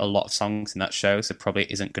carry a lot of songs in that show, so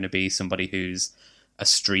probably isn't going to be somebody who's a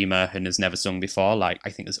streamer and has never sung before. Like, I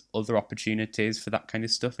think there's other opportunities for that kind of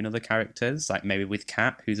stuff in other characters, like maybe with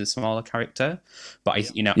Kat, who's a smaller character. But I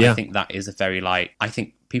think that is a very I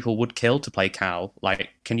think people would kill to play Cal. Like,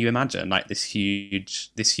 can you imagine like this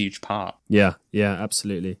huge part? Yeah,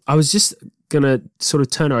 absolutely. I was just gonna sort of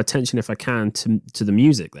turn our attention, if I can, to the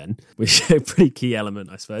music then, which is a pretty key element,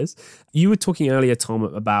 I suppose. You were talking earlier, Tom,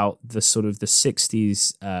 about the sort of the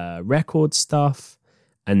 60s record stuff,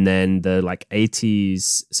 and then the like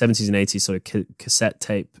 70s and 80s sort of cassette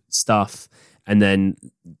tape stuff. And then,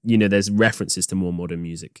 there's references to more modern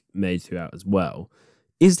music made throughout as well.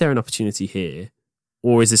 Is there an opportunity here,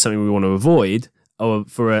 or is this something we want to avoid, or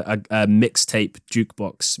for a mixtape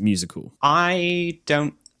jukebox musical? I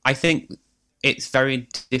think it's very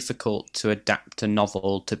difficult to adapt a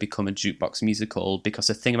novel to become a jukebox musical, because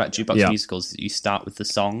the thing about jukebox musicals is that you start with the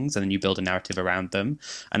songs and then you build a narrative around them.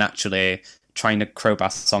 And actually trying to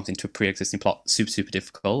crowbar songs into a pre-existing plot, super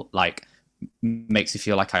difficult. Like, makes me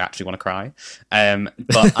feel like I actually want to cry. I'm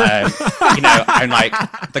like,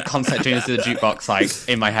 the concept doing this to the jukebox, like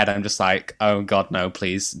in my head, I'm just like, oh God, no,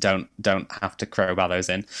 please don't have to crowbar those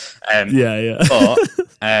in. But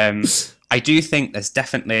I do think there's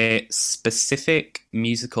definitely specific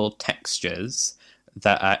musical textures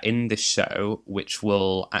that are in this show which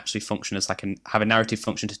will actually function as have a narrative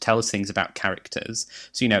function to tell us things about characters.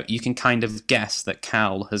 So, you can kind of guess that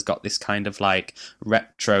Cal has got this kind of like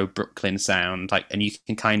retro Brooklyn sound, like, and you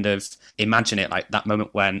can kind of imagine it like that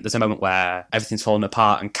moment when there's a moment where everything's falling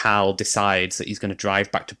apart and Cal decides that he's going to drive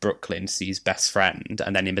back to Brooklyn to see his best friend,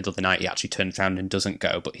 and then in the middle of the night he actually turns around and doesn't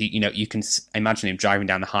go, but he, you can imagine him driving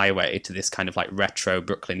down the highway to this kind of like retro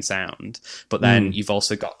Brooklyn sound. But then you've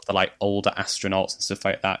also got the like older astronauts and stuff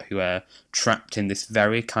like that who are trapped in this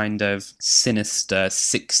very kind of sinister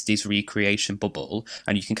 60s recreation bubble,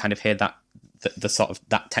 and you can kind of hear that the sort of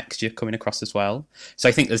that texture coming across as well. So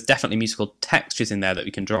I think there's definitely musical textures in there that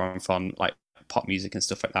we can draw on from like pop music and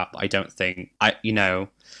stuff like that, but I don't think I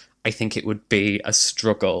think it would be a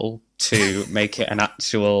struggle to make it an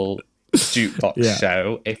actual jukebox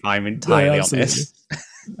show, if I'm entirely honest.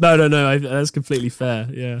 No, that's completely fair.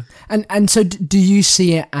 Yeah. And so do you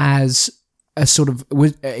see it as a sort of,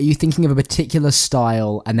 are you thinking of a particular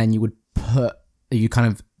style, and then you would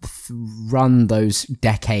run those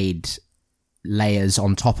decade layers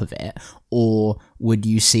on top of it, or would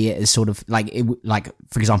you see it as sort of like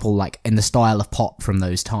for example, like in the style of pop from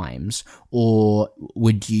those times, or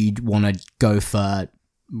would you want to go for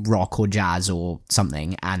rock or jazz or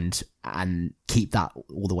something and keep that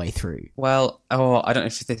all the way through? Well, I don't know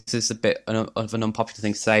if this is a bit of an unpopular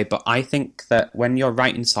thing to say, but I think that when you're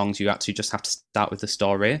writing songs, you actually just have to start with the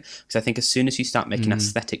story. Because I think as soon as you start making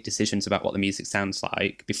aesthetic decisions about what the music sounds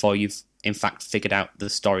like before you've in fact figured out the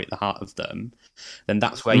story at the heart of them, then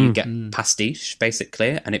that's where you get pastiche,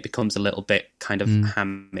 basically, and it becomes a little bit kind of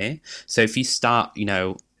hammy. So if you start,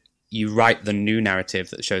 you write the new narrative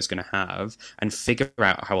that the show's going to have and figure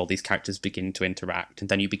out how all these characters begin to interact. And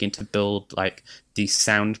then you begin to build like these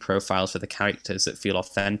sound profiles for the characters that feel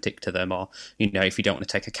authentic to them. Or, if you don't want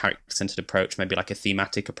to take a character-centered approach, maybe like a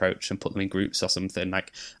thematic approach and put them in groups or something.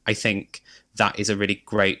 Like, I think that is a really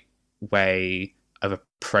great way of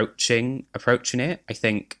approaching it. I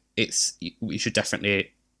think we should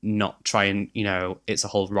definitely not try and, it's a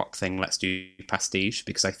whole rock thing, let's do pastiche,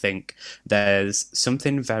 because I think there's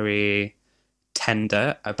something very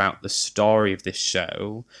tender about the story of this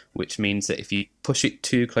show, which means that if you push it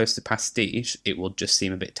too close to pastiche, it will just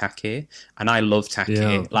seem a bit tacky. And I love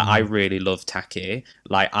tacky. I really love tacky.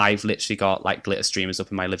 Like, I've literally got like glitter streamers up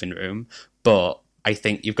in my living room, but I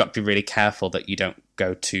think you've got to be really careful that you don't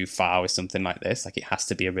go too far with something like this. Like, it has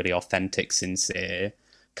to be a really authentic, sincere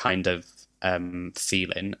kind of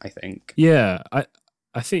feeling, I think. Yeah,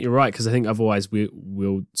 I think you're right, because I think otherwise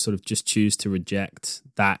we'll sort of just choose to reject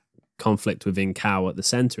that conflict within Cal at the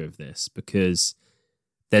center of this, because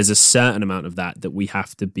there's a certain amount of that we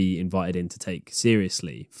have to be invited in to take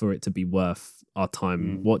seriously for it to be worth our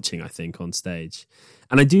time watching, I think, on stage.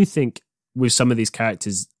 And I do think with some of these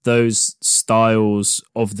characters, those styles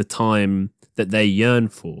of the time that they yearn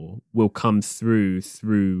for will come through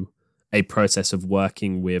a process of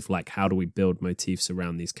working with, like, how do we build motifs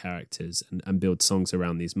around these characters and build songs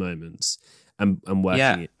around these moments and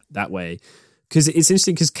working it that way. because it's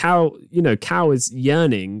interesting because Cal is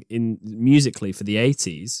yearning musically for the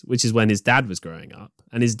 80s, which is when his dad was growing up,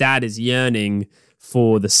 and his dad is yearning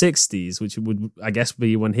for the 60s, which would, I guess,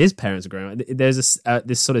 be when his parents were growing up. There's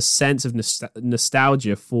this sort of sense of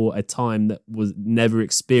nostalgia for a time that was never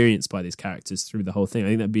experienced by these characters through the whole thing. I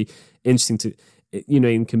think that'd be interesting to,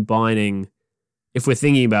 in combining, if we're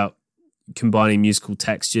thinking about combining musical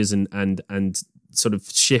textures and sort of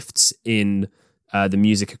shifts in the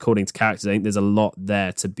music according to characters. I think there's a lot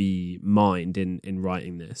there to be mined in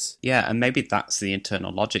writing this. Yeah, and maybe that's the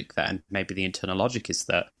internal logic then. Maybe the internal logic is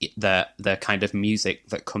that the kind of music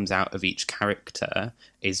that comes out of each character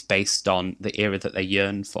is based on the era that they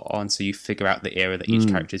yearn for, and so you figure out the era that each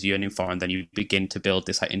character is yearning for, and then you begin to build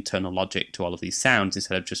this like internal logic to all of these sounds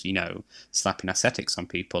instead of just slapping aesthetics on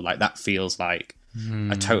people. Like that feels like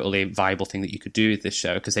a totally viable thing that you could do with this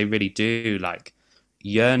show, because they really do like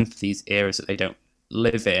yearn for these eras that they don't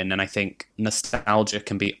live in. And I think nostalgia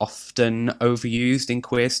can be often overused in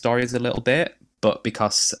queer stories a little bit, but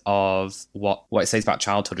because of what it says about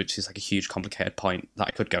childhood, which is like a huge complicated point that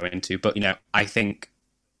I could go into, but I think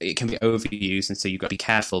it can be overused, and so you've got to be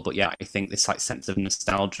careful. But yeah, I think this like sense of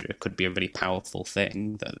nostalgia could be a really powerful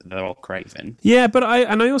thing that they're all craving. Yeah, but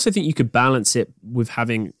I also think you could balance it with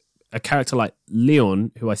having a character like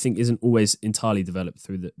Leon, who I think isn't always entirely developed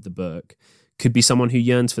through the book, could be someone who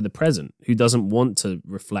yearns for the present, who doesn't want to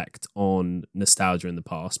reflect on nostalgia in the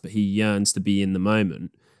past, but he yearns to be in the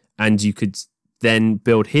moment. And you could then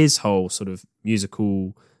build his whole sort of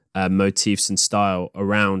musical motifs and style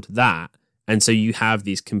around that. And so you have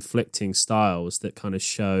these conflicting styles that kind of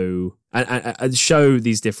show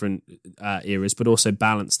these different eras, but also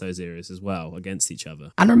balance those eras as well against each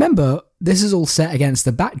other. And remember, this is all set against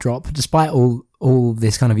the backdrop, despite all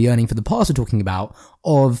this kind of yearning for the past we're talking about,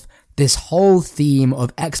 of this whole theme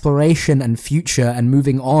of exploration and future and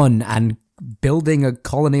moving on and building a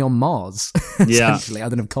colony on Mars. Yeah. Essentially, I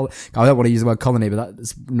don't want to use the word colony, but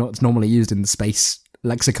that's not it's normally used in the space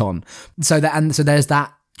lexicon. So there's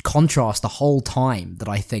that contrast the whole time that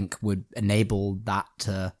I think would enable that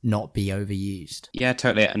to not be overused. Yeah,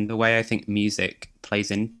 totally. And the way I think music plays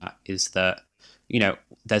into that is that,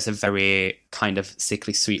 there's a very kind of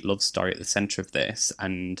sickly sweet love story at the center of this,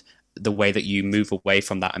 and the way that you move away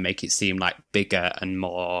from that and make it seem like bigger and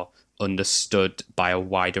more understood by a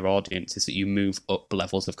wider audience is that you move up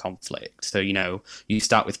levels of conflict. So, you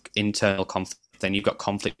start with internal conflict, then you've got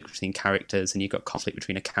conflict between characters, and you've got conflict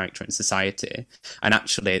between a character and society. And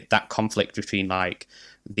actually that conflict between like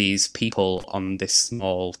these people on this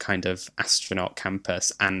small kind of astronaut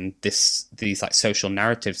campus and these like social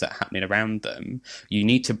narratives that are happening around them, you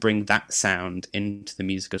need to bring that sound into the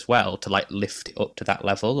music as well to like lift it up to that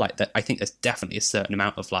level. Like that, I think there's definitely a certain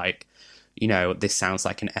amount of like, this sounds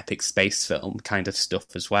like an epic space film kind of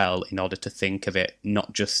stuff as well, in order to think of it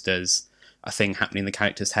not just as a thing happening in the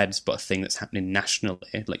characters' heads, but a thing that's happening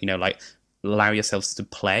nationally. Like, like allow yourselves to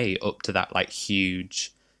play up to that like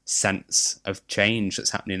huge sense of change that's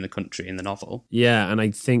happening in the country in the novel. Yeah, and I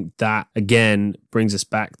think that again brings us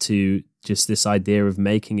back to just this idea of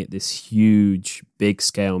making it this huge, big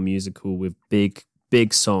scale musical with big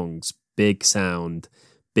songs, big sound,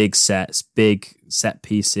 big sets, big set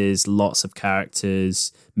pieces, lots of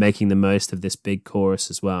characters, making the most of this big chorus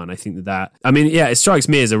as well. And I think it strikes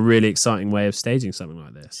me as a really exciting way of staging something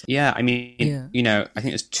like this. Yeah, I mean, I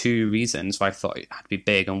think there's two reasons why I thought it had to be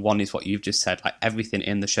big. And one is what you've just said, like everything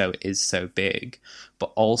in the show is so big.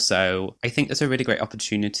 But also, I think there's a really great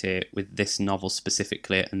opportunity with this novel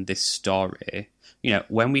specifically and this story.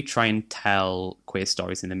 When we try and tell queer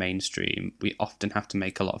stories in the mainstream, we often have to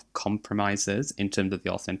make a lot of compromises in terms of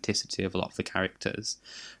the authenticity of a lot of the characters.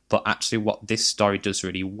 But actually what this story does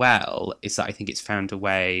really well is that I think it's found a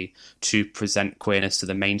way to present queerness to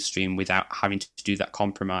the mainstream without having to do that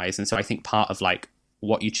compromise. And so I think part of like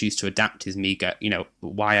what you choose to adapt is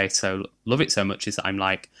why I so love it so much is that I'm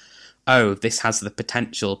like, oh, this has the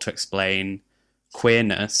potential to explain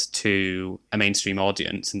queerness to a mainstream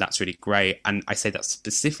audience, and that's really great. And I say that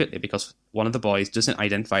specifically because one of the boys doesn't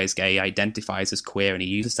identify as gay, he identifies as queer, and he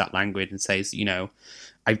uses that language and says,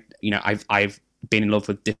 I've been in love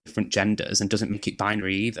with different genders, and doesn't make it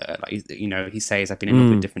binary either. Like, he says I've been in love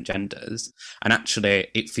with different genders, and actually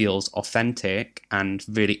it feels authentic and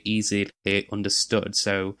really easily understood.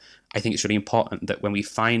 So I think it's really important that when we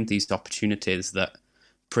find these opportunities that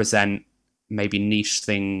present maybe niche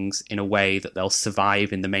things in a way that they'll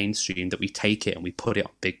survive in the mainstream, that we take it and we put it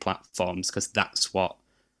on big platforms, because that's what,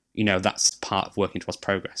 that's part of working towards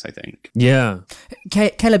progress, I think. Yeah.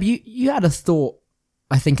 Caleb, you had a thought,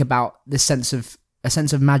 I think, about this sense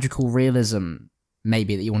of magical realism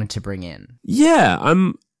maybe that you wanted to bring in. Yeah,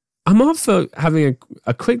 I'm up for having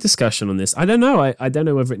a quick discussion on this. I don't know. I don't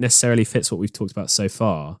know whether it necessarily fits what we've talked about so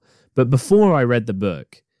far. But before I read the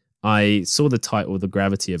book, I saw the title, The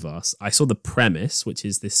Gravity of Us. I saw the premise, which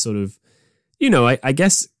is this sort of, I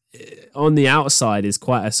guess on the outside is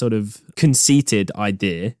quite a sort of conceited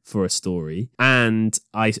idea for a story. And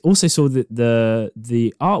I also saw the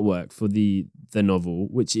artwork for the novel,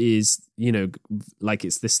 which is, like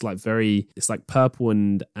it's this like it's like purple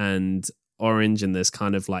and orange, and there's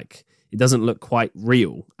kind of like, it doesn't look quite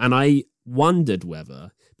real. And I wondered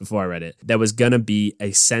whether, before I read it, there was going to be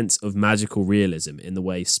a sense of magical realism in the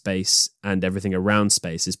way space and everything around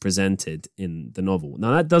space is presented in the novel.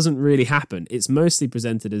 Now, that doesn't really happen. It's mostly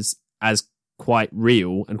presented as quite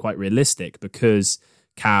real and quite realistic, because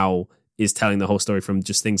Cal is telling the whole story from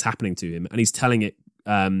just things happening to him, and he's telling it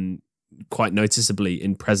quite noticeably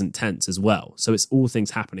in present tense as well. So it's all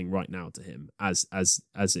things happening right now to him as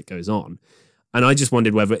it goes on. And I just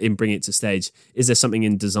wondered whether, in bringing it to stage, is there something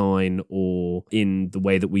in design or in the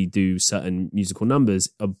way that we do certain musical numbers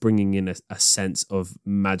of bringing in a sense of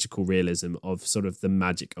magical realism, of sort of the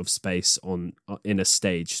magic of space in a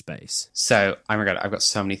stage space? So, oh my God, I've got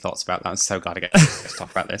so many thoughts about that. I'm so glad I get to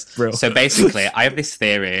talk about this. So basically, I have this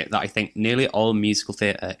theory that I think nearly all musical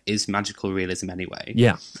theatre is magical realism anyway.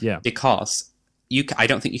 Yeah. Because I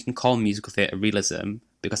don't think you can call musical theatre realism,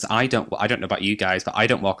 because I don't know about you guys, but I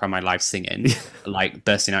don't walk around my life singing, like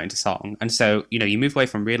bursting out into song. And so, you move away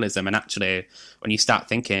from realism, and actually when you start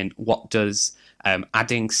thinking, what does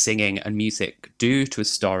adding singing and music do to a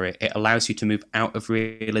story? It allows you to move out of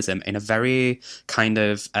realism in a very kind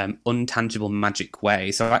of untangible, magic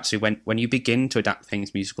way. So actually when you begin to adapt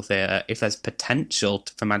things musical theatre, if there's potential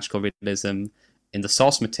for magical realism in the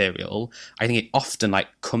source material, I think it often like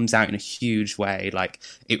comes out in a huge way. Like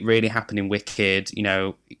it really happened in Wicked.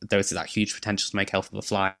 There was that huge potential to make Health of the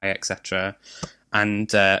Fly, etc.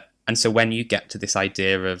 And so when you get to this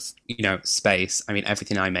idea of space, I mean,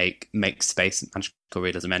 everything I makes space magical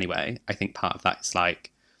realism anyway. I think part of that is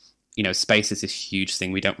like, space is this huge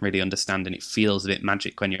thing we don't really understand, and it feels a bit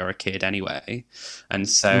magic when you're a kid anyway. And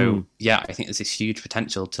so I think there's this huge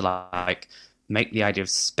potential to like make the idea of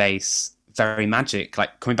space very magic.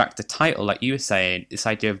 Like coming back to the title, like you were saying, this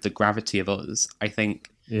idea of the gravity of us. I think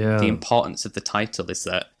the importance of the title is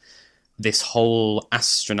that this whole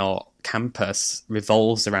astronaut campus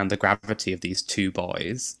revolves around the gravity of these two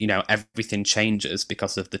boys. Everything changes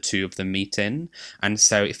because of the two of them meeting. And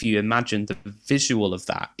so if you imagine the visual of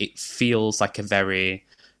that, it feels like a very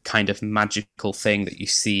kind of magical thing that you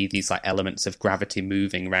see these like elements of gravity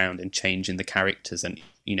moving around and changing the characters and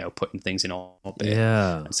putting things in orbit.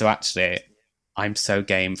 And so actually I'm so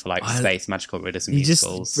game for like space magical realism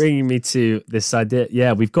musicals. Just bringing me to this idea.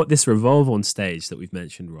 Yeah, we've got this Revolve on stage that we've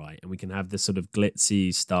mentioned, right? And we can have this sort of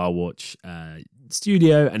glitzy Star Watch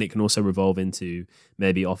studio, and it can also revolve into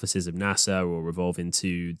maybe offices of NASA, or revolve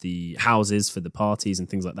into the houses for the parties and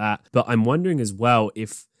things like that. But I'm wondering as well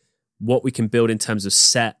if what we can build in terms of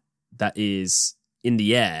set that is in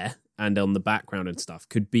the air and on the background and stuff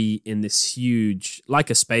could be in this huge, like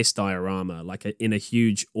a space diorama, like in a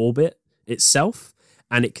huge orbit itself,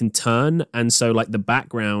 and it can turn. And so like the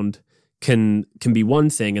background can be one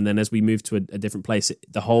thing, and then as we move to a different place,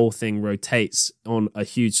 the whole thing rotates on a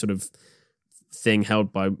huge sort of thing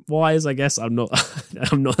held by wires, I guess. I'm not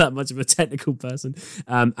that much of a technical person.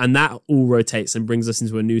 And that all rotates and brings us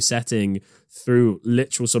into a new setting through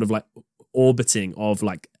literal sort of like orbiting of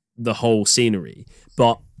like the whole scenery.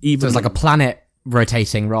 But even so it's like a planet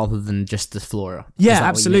rotating rather than just the flora. Yeah,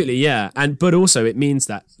 absolutely. Yeah. But also it means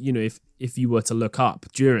that, if you were to look up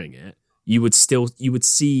during it, you would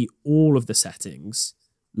see all of the settings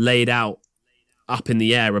laid out up in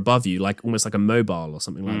the air above you, like almost like a mobile or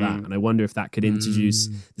something like that. And I wonder if that could introduce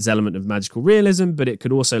this element of magical realism, but it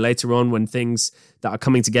could also later on, when things that are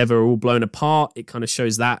coming together are all blown apart, it kind of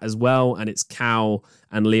shows that as well. And it's Cal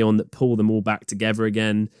and Leon that pull them all back together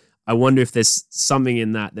again. I wonder if there's something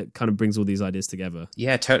in that kind of brings all these ideas together.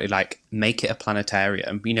 Yeah, totally. Like make it a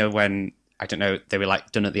planetarium. When, I don't know, they were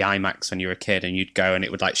like done at the IMAX when you were a kid, and you'd go and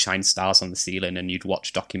it would like shine stars on the ceiling, and you'd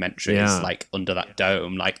watch documentaries like under that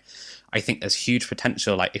dome. Like I think there's huge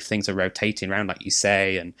potential, like if things are rotating around, like you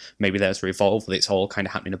say, and maybe there's revolve, it's all kind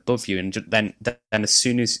of happening above you. And then as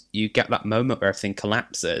soon as you get that moment where everything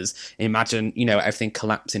collapses, imagine, everything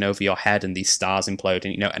collapsing over your head and these stars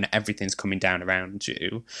imploding, and everything's coming down around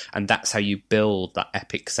you. And that's how you build that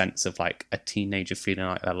epic sense of like a teenager feeling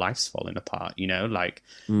like their life's falling apart,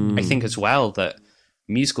 I think as well that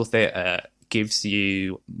musical theatre gives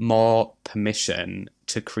you more permission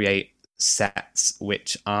to create sets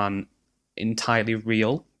which aren't entirely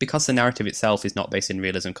real. Because the narrative itself is not based in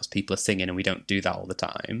realism because people are singing and we don't do that all the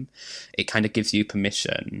time, it kind of gives you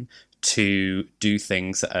permission to do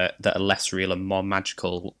things that are less real and more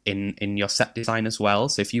magical in your set design as well.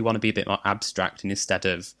 So if you want to be a bit more abstract and instead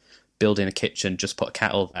of building a kitchen, just put a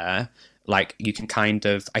kettle there, like you can kind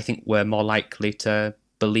of, I think we're more likely to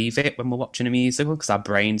believe it when we're watching a musical because our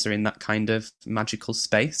brains are in that kind of magical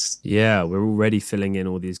space. Yeah, we're already filling in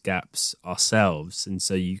all these gaps ourselves, and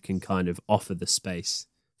so you can kind of offer the space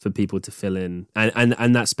for people to fill in,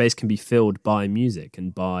 and that space can be filled by music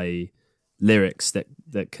and by lyrics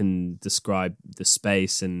that can describe the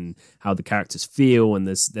space and how the characters feel, and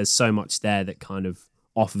there's so much there that kind of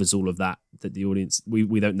offers all of that the audience,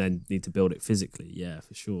 we don't then need to build it physically. Yeah,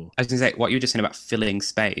 for sure. I was going to say, what you were just saying about filling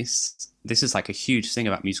space, this is like a huge thing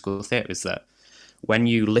about musical theatre, is that when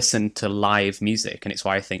you listen to live music, and it's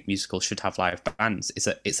why I think musicals should have live bands,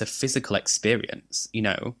 it's a physical experience, you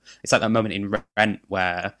know? It's like that moment in Rent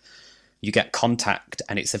where you get contact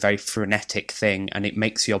and it's a very frenetic thing and it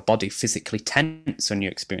makes your body physically tense when you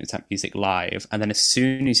experience that music live. And then as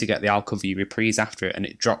soon as you get the Alcovy reprise after it and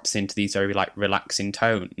it drops into these very like relaxing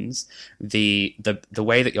tones, the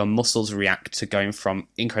way that your muscles react to going from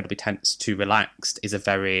incredibly tense to relaxed is a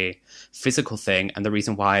very physical thing. And the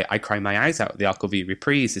reason why I cry my eyes out at the Alcovy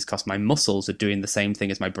reprise is because my muscles are doing the same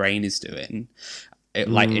thing as my brain is doing.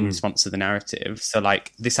 Like in response to the narrative. So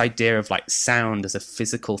like this idea of like sound as a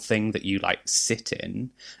physical thing that you like sit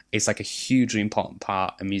in is like a hugely important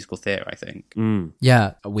part of musical theatre, I think.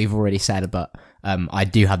 Yeah, we've already said it, but I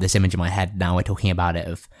do have this image in my head now we're talking about it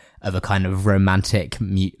of a kind of romantic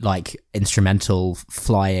like instrumental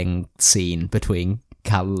flying scene between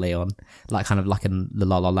Cal and Leon, like kind of like in the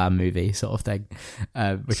La La Land movie sort of thing,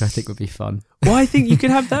 which I think would be fun. Well, I think you could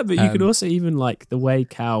have that, but you could also even like the way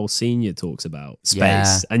Cal Senior talks about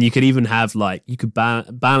space, and you could even have like you could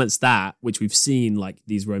balance that, which we've seen like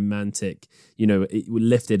these romantic, you know,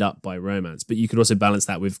 lifted up by romance, but you could also balance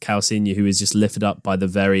that with Cal Senior, who is just lifted up by the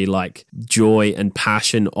very like joy and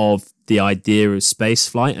passion of the idea of space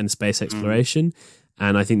flight and space exploration.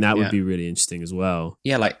 And I think that would be really interesting as well.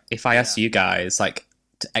 Yeah, like if I asked you guys like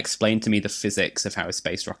to explain to me the physics of how a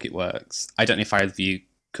space rocket works, I don't know if either of you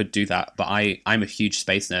could do that, but I'm a huge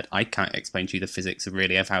space nerd. I can't explain to you the physics of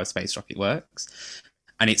really of how a space rocket works.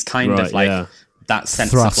 And it's kind of like that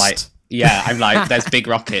sense of like, yeah, I'm like, there's big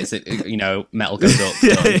rockets, you know, metal goes up,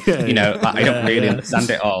 you know, I don't really understand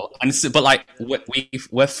it all. And so, but like,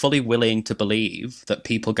 we're fully willing to believe that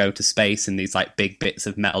people go to space in these like big bits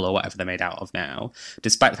of metal or whatever they're made out of now,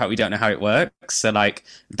 despite the fact we don't know how it works. So like,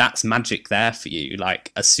 that's magic there for you.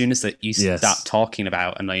 Like, as soon as that you start talking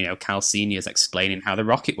about, and you know, Cal Senior's explaining how the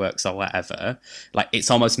rocket works or whatever, like,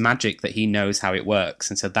 it's almost magic that he knows how it works.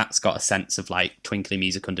 And so that's got a sense of like twinkly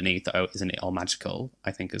music underneath, oh, isn't it all magical,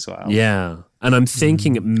 I think, as well. Yeah, and I'm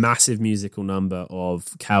thinking a massive musical number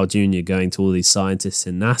of Cal Jr. going to all these scientists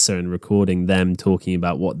in NASA and recording them talking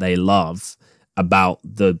about what they love about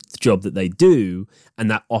the job that they do, and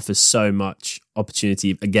that offers so much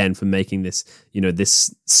opportunity again for making this, you know,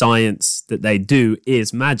 this science that they do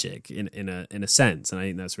is magic in a sense, and I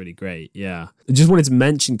think that's really great. Yeah, I just wanted to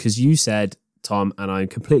mention, because you said, Tom, and I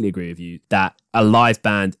completely agree with you, that a live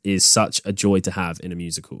band is such a joy to have in a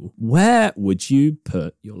musical. Where would you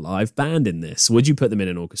put your live band in this? Would you put them in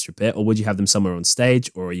an orchestra pit, or would you have them somewhere on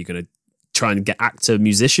stage, or are you going to try and get actor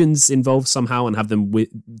musicians involved somehow and have them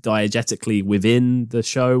diegetically within the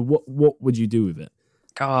show? What would you do with it?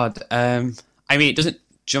 God, I mean, it doesn't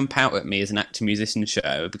jump out at me as an actor-musician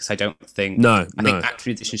show, because I don't think... I think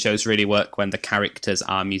actor-musician shows really work when the characters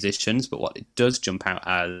are musicians, but what it does jump out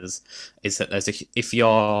as is that if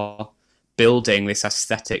you're building this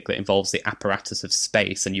aesthetic that involves the apparatus of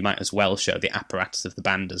space, and you might as well show the apparatus of the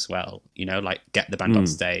band as well, you know, like get the band on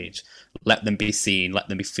stage, let them be seen, let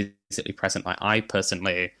them be physically present. Like, I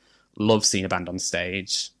personally love seeing a band on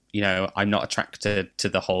stage. You know, I'm not attracted to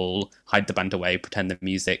the whole hide the band away, pretend the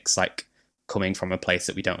music's like coming from a place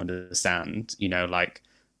that we don't understand. You know, like,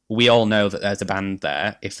 we all know that there's a band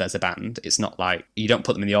there. If there's a band, it's not like you don't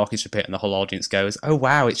put them in the orchestra pit and the whole audience goes, oh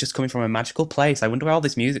wow, it's just coming from a magical place, I wonder where all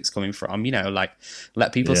this music's coming from. You know, like,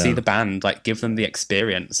 let people see the band, like, give them the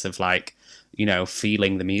experience of, like, you know,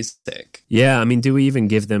 feeling the music. Yeah, I mean, do we even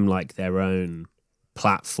give them like their own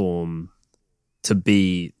platform to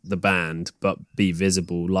be the band but be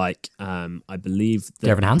visible? Like, I believe that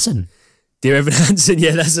Dear Evan Hansen. Dear Evan Hansen,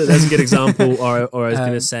 yeah, that's a good example. Or I was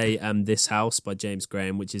going to say This House by James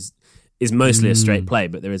Graham, which is mostly a straight play,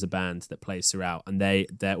 but there is a band that plays throughout, and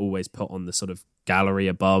they're always put on the sort of gallery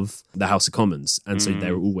above the House of Commons, and so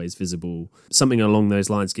they're always visible. Something along those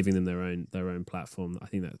lines, giving them their own platform. I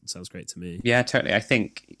think that sounds great to me. Yeah, totally. I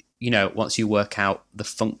think once you work out the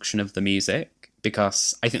function of the music,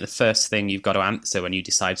 because I think the first thing you've got to answer when you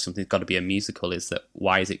decide something's got to be a musical is that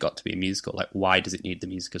why has it got to be a musical? Like, why does it need the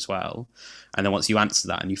music as well? And then once you answer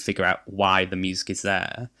that and you figure out why the music is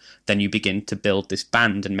there, then you begin to build this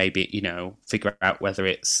band and maybe, figure out whether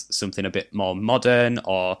it's something a bit more modern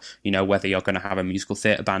or, whether you're going to have a musical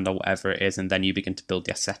theatre band or whatever it is. And then you begin to build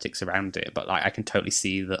the aesthetics around it. But like, I can totally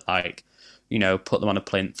see that, like, put them on a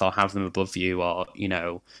plinth or have them above you or,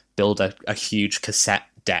 build a huge cassette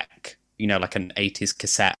deck, like an 80s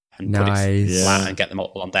cassette and put it flat and get them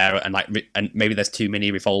all on there. And and maybe there's too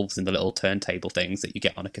many revolves in the little turntable things that you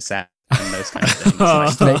get on a cassette and those kind of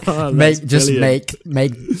things.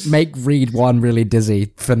 Make Reed one really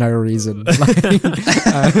dizzy for no reason.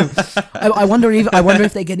 I wonder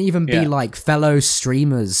if they can even be like fellow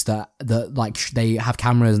streamers that like they have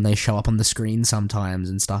cameras and they show up on the screen sometimes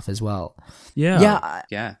and stuff as well.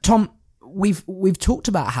 Yeah. Tom, we've talked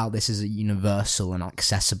about how this is a universal and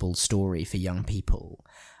accessible story for young people.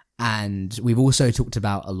 And we've also talked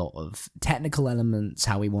about a lot of technical elements,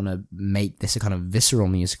 how we want to make this a kind of visceral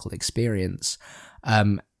musical experience.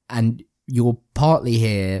 And you're partly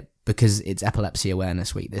here because it's Epilepsy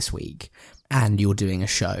Awareness Week this week, and you're doing a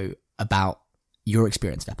show about your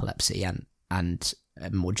experience of epilepsy and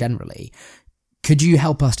more generally. Could you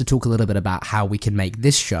help us to talk a little bit about how we can make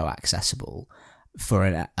this show accessible for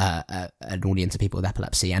an audience of people with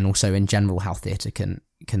epilepsy, and also in general how theatre can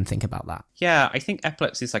think about that? Yeah, I think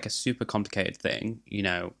epilepsy is like a super complicated thing.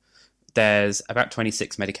 There's about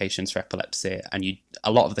 26 medications for epilepsy, and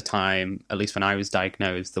a lot of the time, at least when I was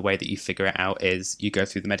diagnosed, the way that you figure it out is you go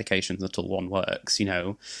through the medications until one works.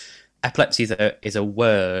 Epilepsy is a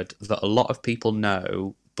word that a lot of people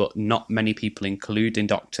know, but not many people, including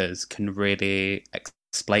doctors, can really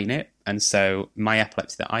explain it. And so my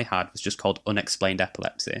epilepsy that I had was just called unexplained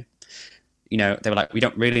epilepsy. They were like, we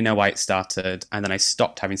don't really know why it started. And then I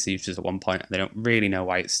stopped having seizures at one point, and they don't really know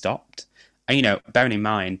why it stopped. And, bearing in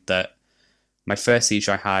mind that my first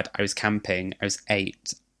seizure I had, I was camping, I was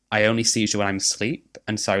 8. I only seizure when I'm asleep.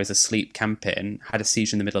 And so I was asleep camping, had a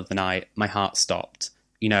seizure in the middle of the night, my heart stopped.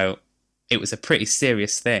 It was a pretty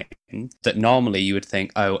serious thing that normally you would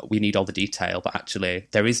think, oh, we need all the detail, but actually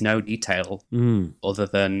there is no detail other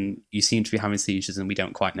than you seem to be having seizures and we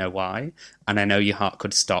don't quite know why. And I know your heart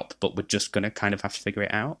could stop, but we're just going to kind of have to figure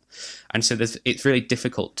it out. And so it's really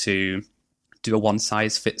difficult to do a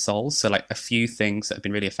one-size-fits-all. So like a few things that have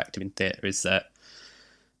been really effective in theatre is that,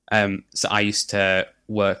 so I used to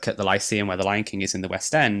work at the Lyceum where the Lion King is in the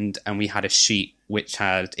West End, and we had a sheet which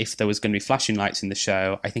had, if there was going to be flashing lights in the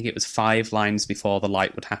show, I think it was 5 lines before the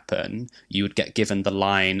light would happen, you would get given the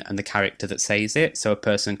line and the character that says it, so a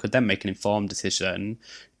person could then make an informed decision.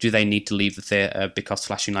 Do they need to leave the theatre because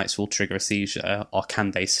flashing lights will trigger a seizure, or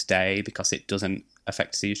can they stay because it doesn't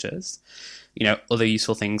affect seizures? Other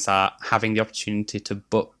useful things are having the opportunity to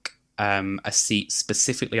book a seat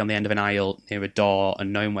specifically on the end of an aisle near a door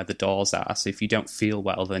and knowing where the doors are. So if you don't feel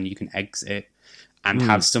well, then you can exit and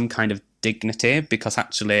have some kind of dignity, because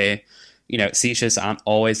actually, seizures aren't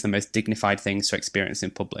always the most dignified things to experience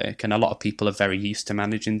in public. And a lot of people are very used to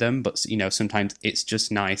managing them. But, sometimes it's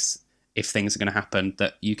just nice if things are going to happen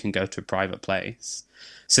that you can go to a private place.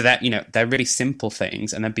 So that, they're really simple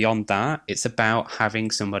things. And then beyond that, it's about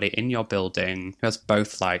having somebody in your building who has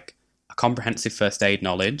both like a comprehensive first aid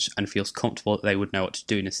knowledge and feels comfortable that they would know what to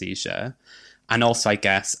do in a seizure. And also, I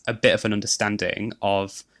guess, a bit of an understanding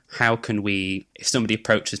of how can we, if somebody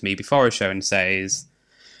approaches me before a show and says,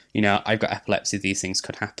 I've got epilepsy, these things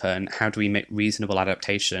could happen. How do we make reasonable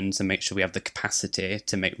adaptations and make sure we have the capacity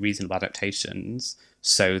to make reasonable adaptations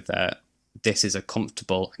so that this is a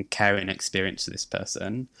comfortable and caring experience for this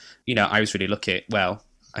person? I was really lucky. Well,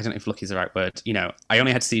 I don't know if lucky is the right word. I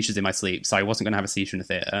only had seizures in my sleep, so I wasn't going to have a seizure in the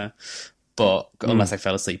theatre. But unless I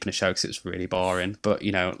fell asleep in a show because it was really boring. But,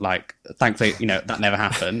 thankfully, that never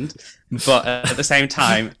happened. But at the same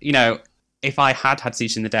time, if I had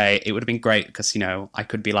seizures in the day, it would have been great because, I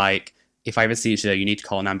could be like, if I have a seizure, you need to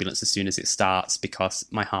call an ambulance as soon as it starts because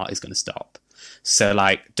my heart is going to stop. So,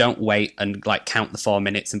 don't wait and, count the 4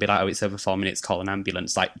 minutes and be like, oh, it's over 4 minutes, call an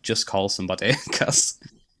ambulance. Just call somebody because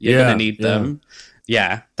you're going to need them.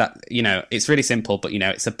 Yeah, that, it's really simple, but,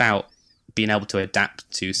 it's about being able to adapt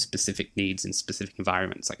to specific needs in specific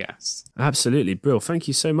environments, I guess. Absolutely. Brill, thank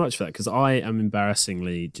you so much for that, because I am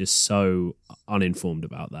embarrassingly just so uninformed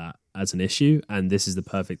about that as an issue, and this is the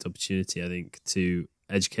perfect opportunity, I think, to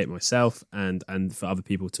educate myself and for other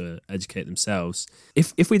people to educate themselves.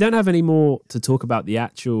 If we don't have any more to talk about the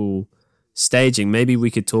actual staging. Maybe we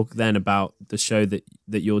could talk then about the show that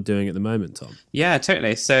you're doing at the moment, Tom. Yeah,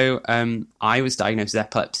 totally. So I was diagnosed with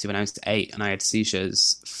epilepsy when I was 8, and I had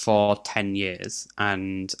seizures for 10 years.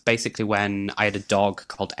 And basically when I had a dog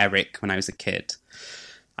called Eric when I was a kid,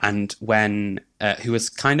 and when who was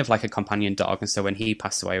kind of like a companion dog, and so when he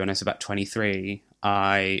passed away when I was about 23,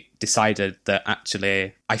 I decided that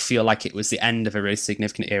actually I feel like it was the end of a really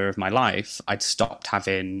significant era of my life. I'd stopped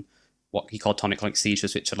having what he called tonic-clonic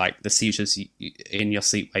seizures, which are like the seizures in your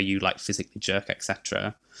sleep where you like physically jerk,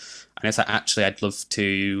 etc. And it's like, actually, I'd love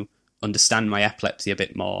to understand my epilepsy a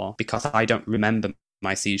bit more because I don't remember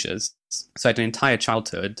my seizures. So I had an entire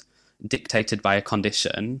childhood dictated by a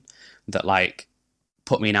condition that like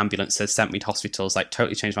put me in ambulances, sent me to hospitals, like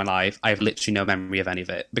totally changed my life. I have literally no memory of any of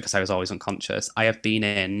it because I was always unconscious. I have been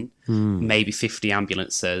in maybe 50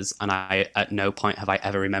 ambulances, and I at no point have I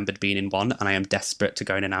ever remembered being in one, and I am desperate to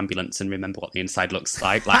go in an ambulance and remember what the inside looks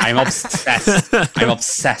like. Like I'm obsessed. I'm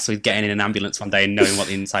obsessed with getting in an ambulance one day and knowing what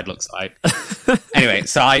the inside looks like. Anyway,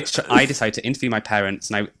 so I decided to interview my parents,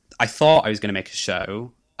 and I thought I was going to make a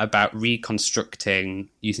show about reconstructing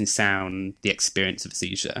using sound the experience of a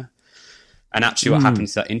seizure. And actually what happened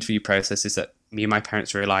to that interview process is that me and my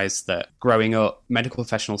parents realised that growing up, medical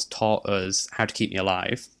professionals taught us how to keep me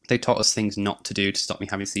alive. They taught us things not to do to stop me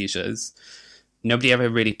having seizures. Nobody ever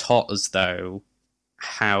really taught us, though,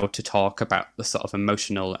 how to talk about the sort of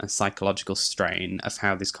emotional and psychological strain of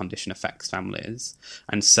how this condition affects families.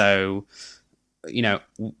 And so, you know,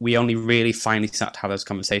 we only really finally started to have those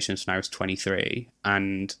conversations when I was 23.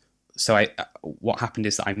 And so what happened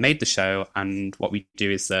is that I made the show, and what we do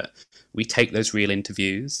is that we take those real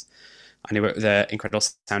interviews, and I work with an incredible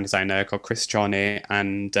sound designer called Chris Chorney,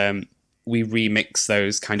 and we remix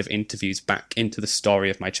those kind of interviews back into the story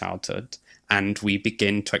of my childhood, and we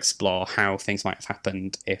begin to explore how things might have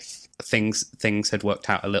happened if things had worked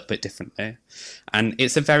out a little bit differently. And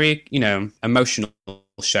it's a very, you know, emotional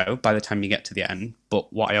show by the time you get to the end,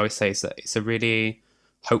 but what I always say is that it's a really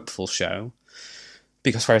hopeful show.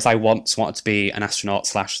 Because whereas I once wanted to be an astronaut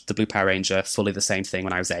 / the Blue Power Ranger, fully the same thing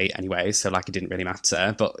when I was 8 anyway, so like it didn't really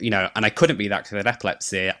matter. But, you know, and I couldn't be that because I had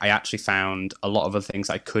epilepsy. I actually found a lot of other things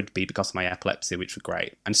I could be because of my epilepsy, which were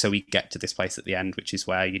great. And so we get to this place at the end, which is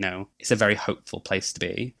where, you know, it's a very hopeful place to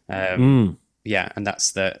be. Yeah, and that's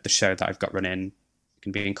the show that I've got running. It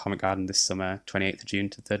can be in Covent Garden this summer, 28th of June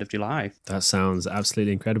to 3rd of July. That sounds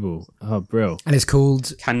absolutely incredible. Oh, brill. And it's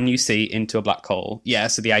called Can You See Into a Black Hole? Yeah,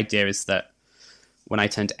 so the idea is that when I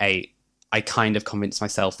turned 8, I kind of convinced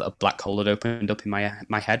myself that a black hole had opened up in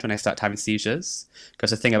my head when I started having seizures.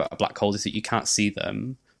 Because the thing about black holes is that you can't see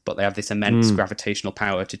them, but they have this immense gravitational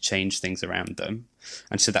power to change things around them.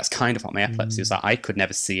 And so that's kind of what my epilepsy was like. I could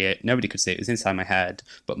never see it. Nobody could see it. It was inside my head,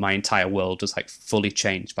 but my entire world was like fully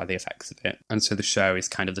changed by the effects of it. And so the show is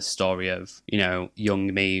kind of the story of, you know,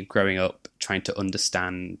 young me growing up, trying to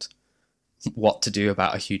understand what to do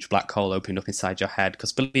about a huge black hole opening up inside your head.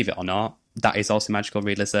 Because believe it or not, that is also magical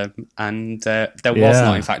realism, and there was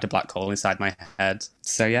not in fact a black hole inside my head.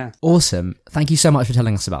 So yeah, awesome. Thank you so much for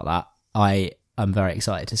telling us about that. I am very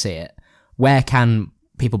excited to see it. Where can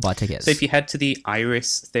people buy tickets? So if you head to the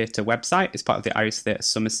Iris Theatre website, it's part of the Iris Theatre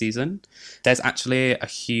summer season. There's actually a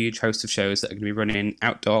huge host of shows that are going to be running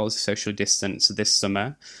outdoors, socially distanced this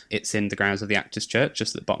summer. It's in the grounds of the Actors Church,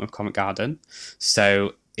 just at the bottom of Covent Garden.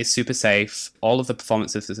 So it's super safe. All of the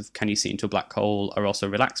performances of Can You See Into a Black Hole are also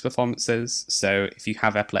relaxed performances. So if you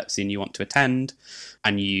have epilepsy and you want to attend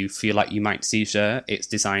and you feel like you might seizure, it's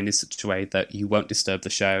designed in such a way that you won't disturb the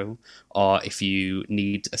show. Or if you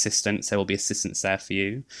need assistance, there will be assistance there for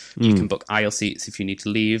you. You can book aisle seats if you need to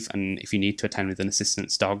leave. And if you need to attend with an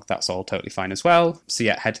assistance dog, that's all totally fine as well. So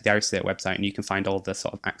yeah, head to the Iris Theatre website and you can find all the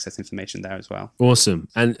sort of access information there as well. Awesome.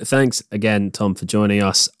 And thanks again, Tom, for joining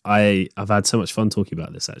us. I've had so much fun talking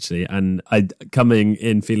about this, actually. And I coming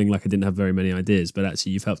in feeling like I didn't have very many ideas, but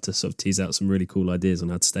actually you've helped to sort of tease out some really cool ideas on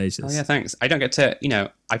how to stage this. Oh yeah, thanks. I don't get to, you know,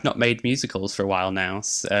 I've not made musicals for a while now,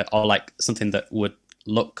 or like something that would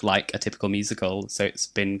look like a typical musical. So it's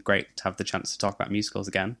been great to have the chance to talk about musicals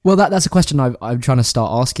again. Well, that's a question I'm trying to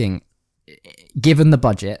start asking. Given the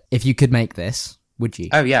budget, if you could make this, would you?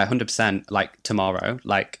 Oh yeah, 100%. Like tomorrow,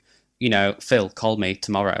 like, you know, Phil, call me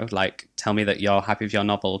tomorrow. Like, tell me that you're happy with your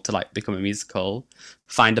novel to like become a musical.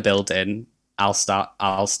 Find a building. I'll start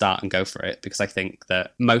and go for it, because I think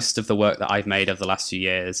that most of the work that I've made over the last few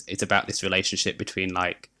years is about this relationship between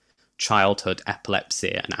like childhood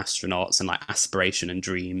epilepsy and astronauts and like aspiration and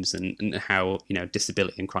dreams and how, you know,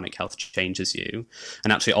 disability and chronic health changes you.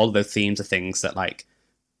 And actually all of those themes are things that like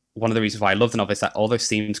one of the reasons why I love the novel is that all those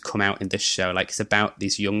themes come out in this show. Like, it's about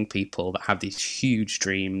these young people that have these huge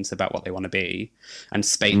dreams about what they want to be, and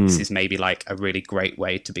space is maybe like a really great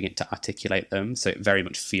way to begin to articulate them. So it very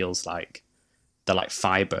much feels like the like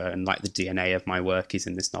fiber and like the DNA of my work is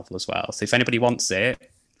in this novel as well. So if anybody wants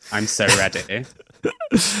it, I'm so ready.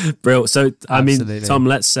 Brilliant. So, I mean, Absolutely. Tom,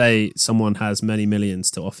 let's say someone has many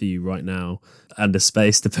millions to offer you right now and a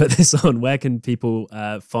space to put this on. Where can people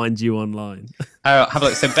find you online? Oh, have a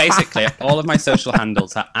look. So basically, all of my social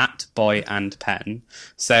handles are @boyandpen.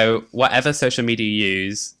 So whatever social media you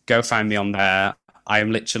use, go find me on there. I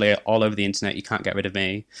am literally all over the internet. You can't get rid of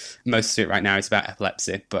me. Most of it right now is about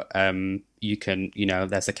epilepsy, but you can,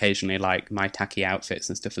 there's occasionally like my tacky outfits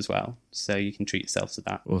and stuff as well. So you can treat yourself to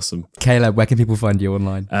that. Awesome. Caleb, where can people find you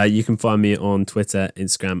online? You can find me on Twitter,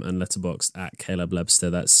 Instagram, and Letterboxd at Caleb Lebster.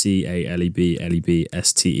 That's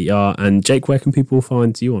CALEBLEBSTER. And Jake, where can people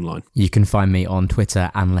find you online? You can find me on Twitter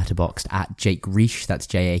and Letterboxd at Jake Reesh. That's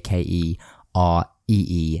JakeReesh.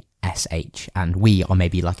 And we are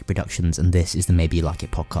Maybe You Like It Productions, and this is the Maybe You Like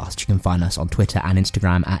It podcast. You can find us on Twitter and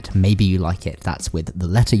Instagram at Maybe You Like It. That's with the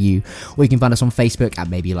letter U. Or you can find us on Facebook at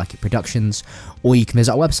Maybe You Like It Productions. Or you can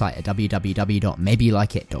visit our website at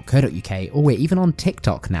www.maybeyouLikeIt.co.uk. Or we're even on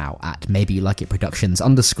TikTok now at Maybe You Like It Productions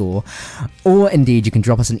 _. Or indeed, you can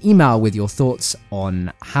drop us an email with your thoughts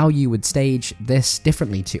on how you would stage this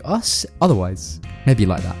differently to us. Otherwise, maybe you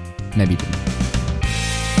like that. Maybe you didn't.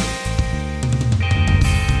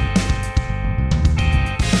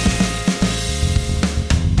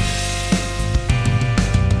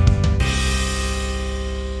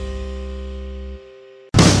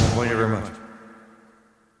 Thank you very much.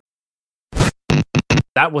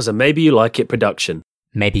 That was a Maybe You Like It production.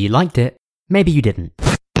 Maybe you liked it, maybe you didn't.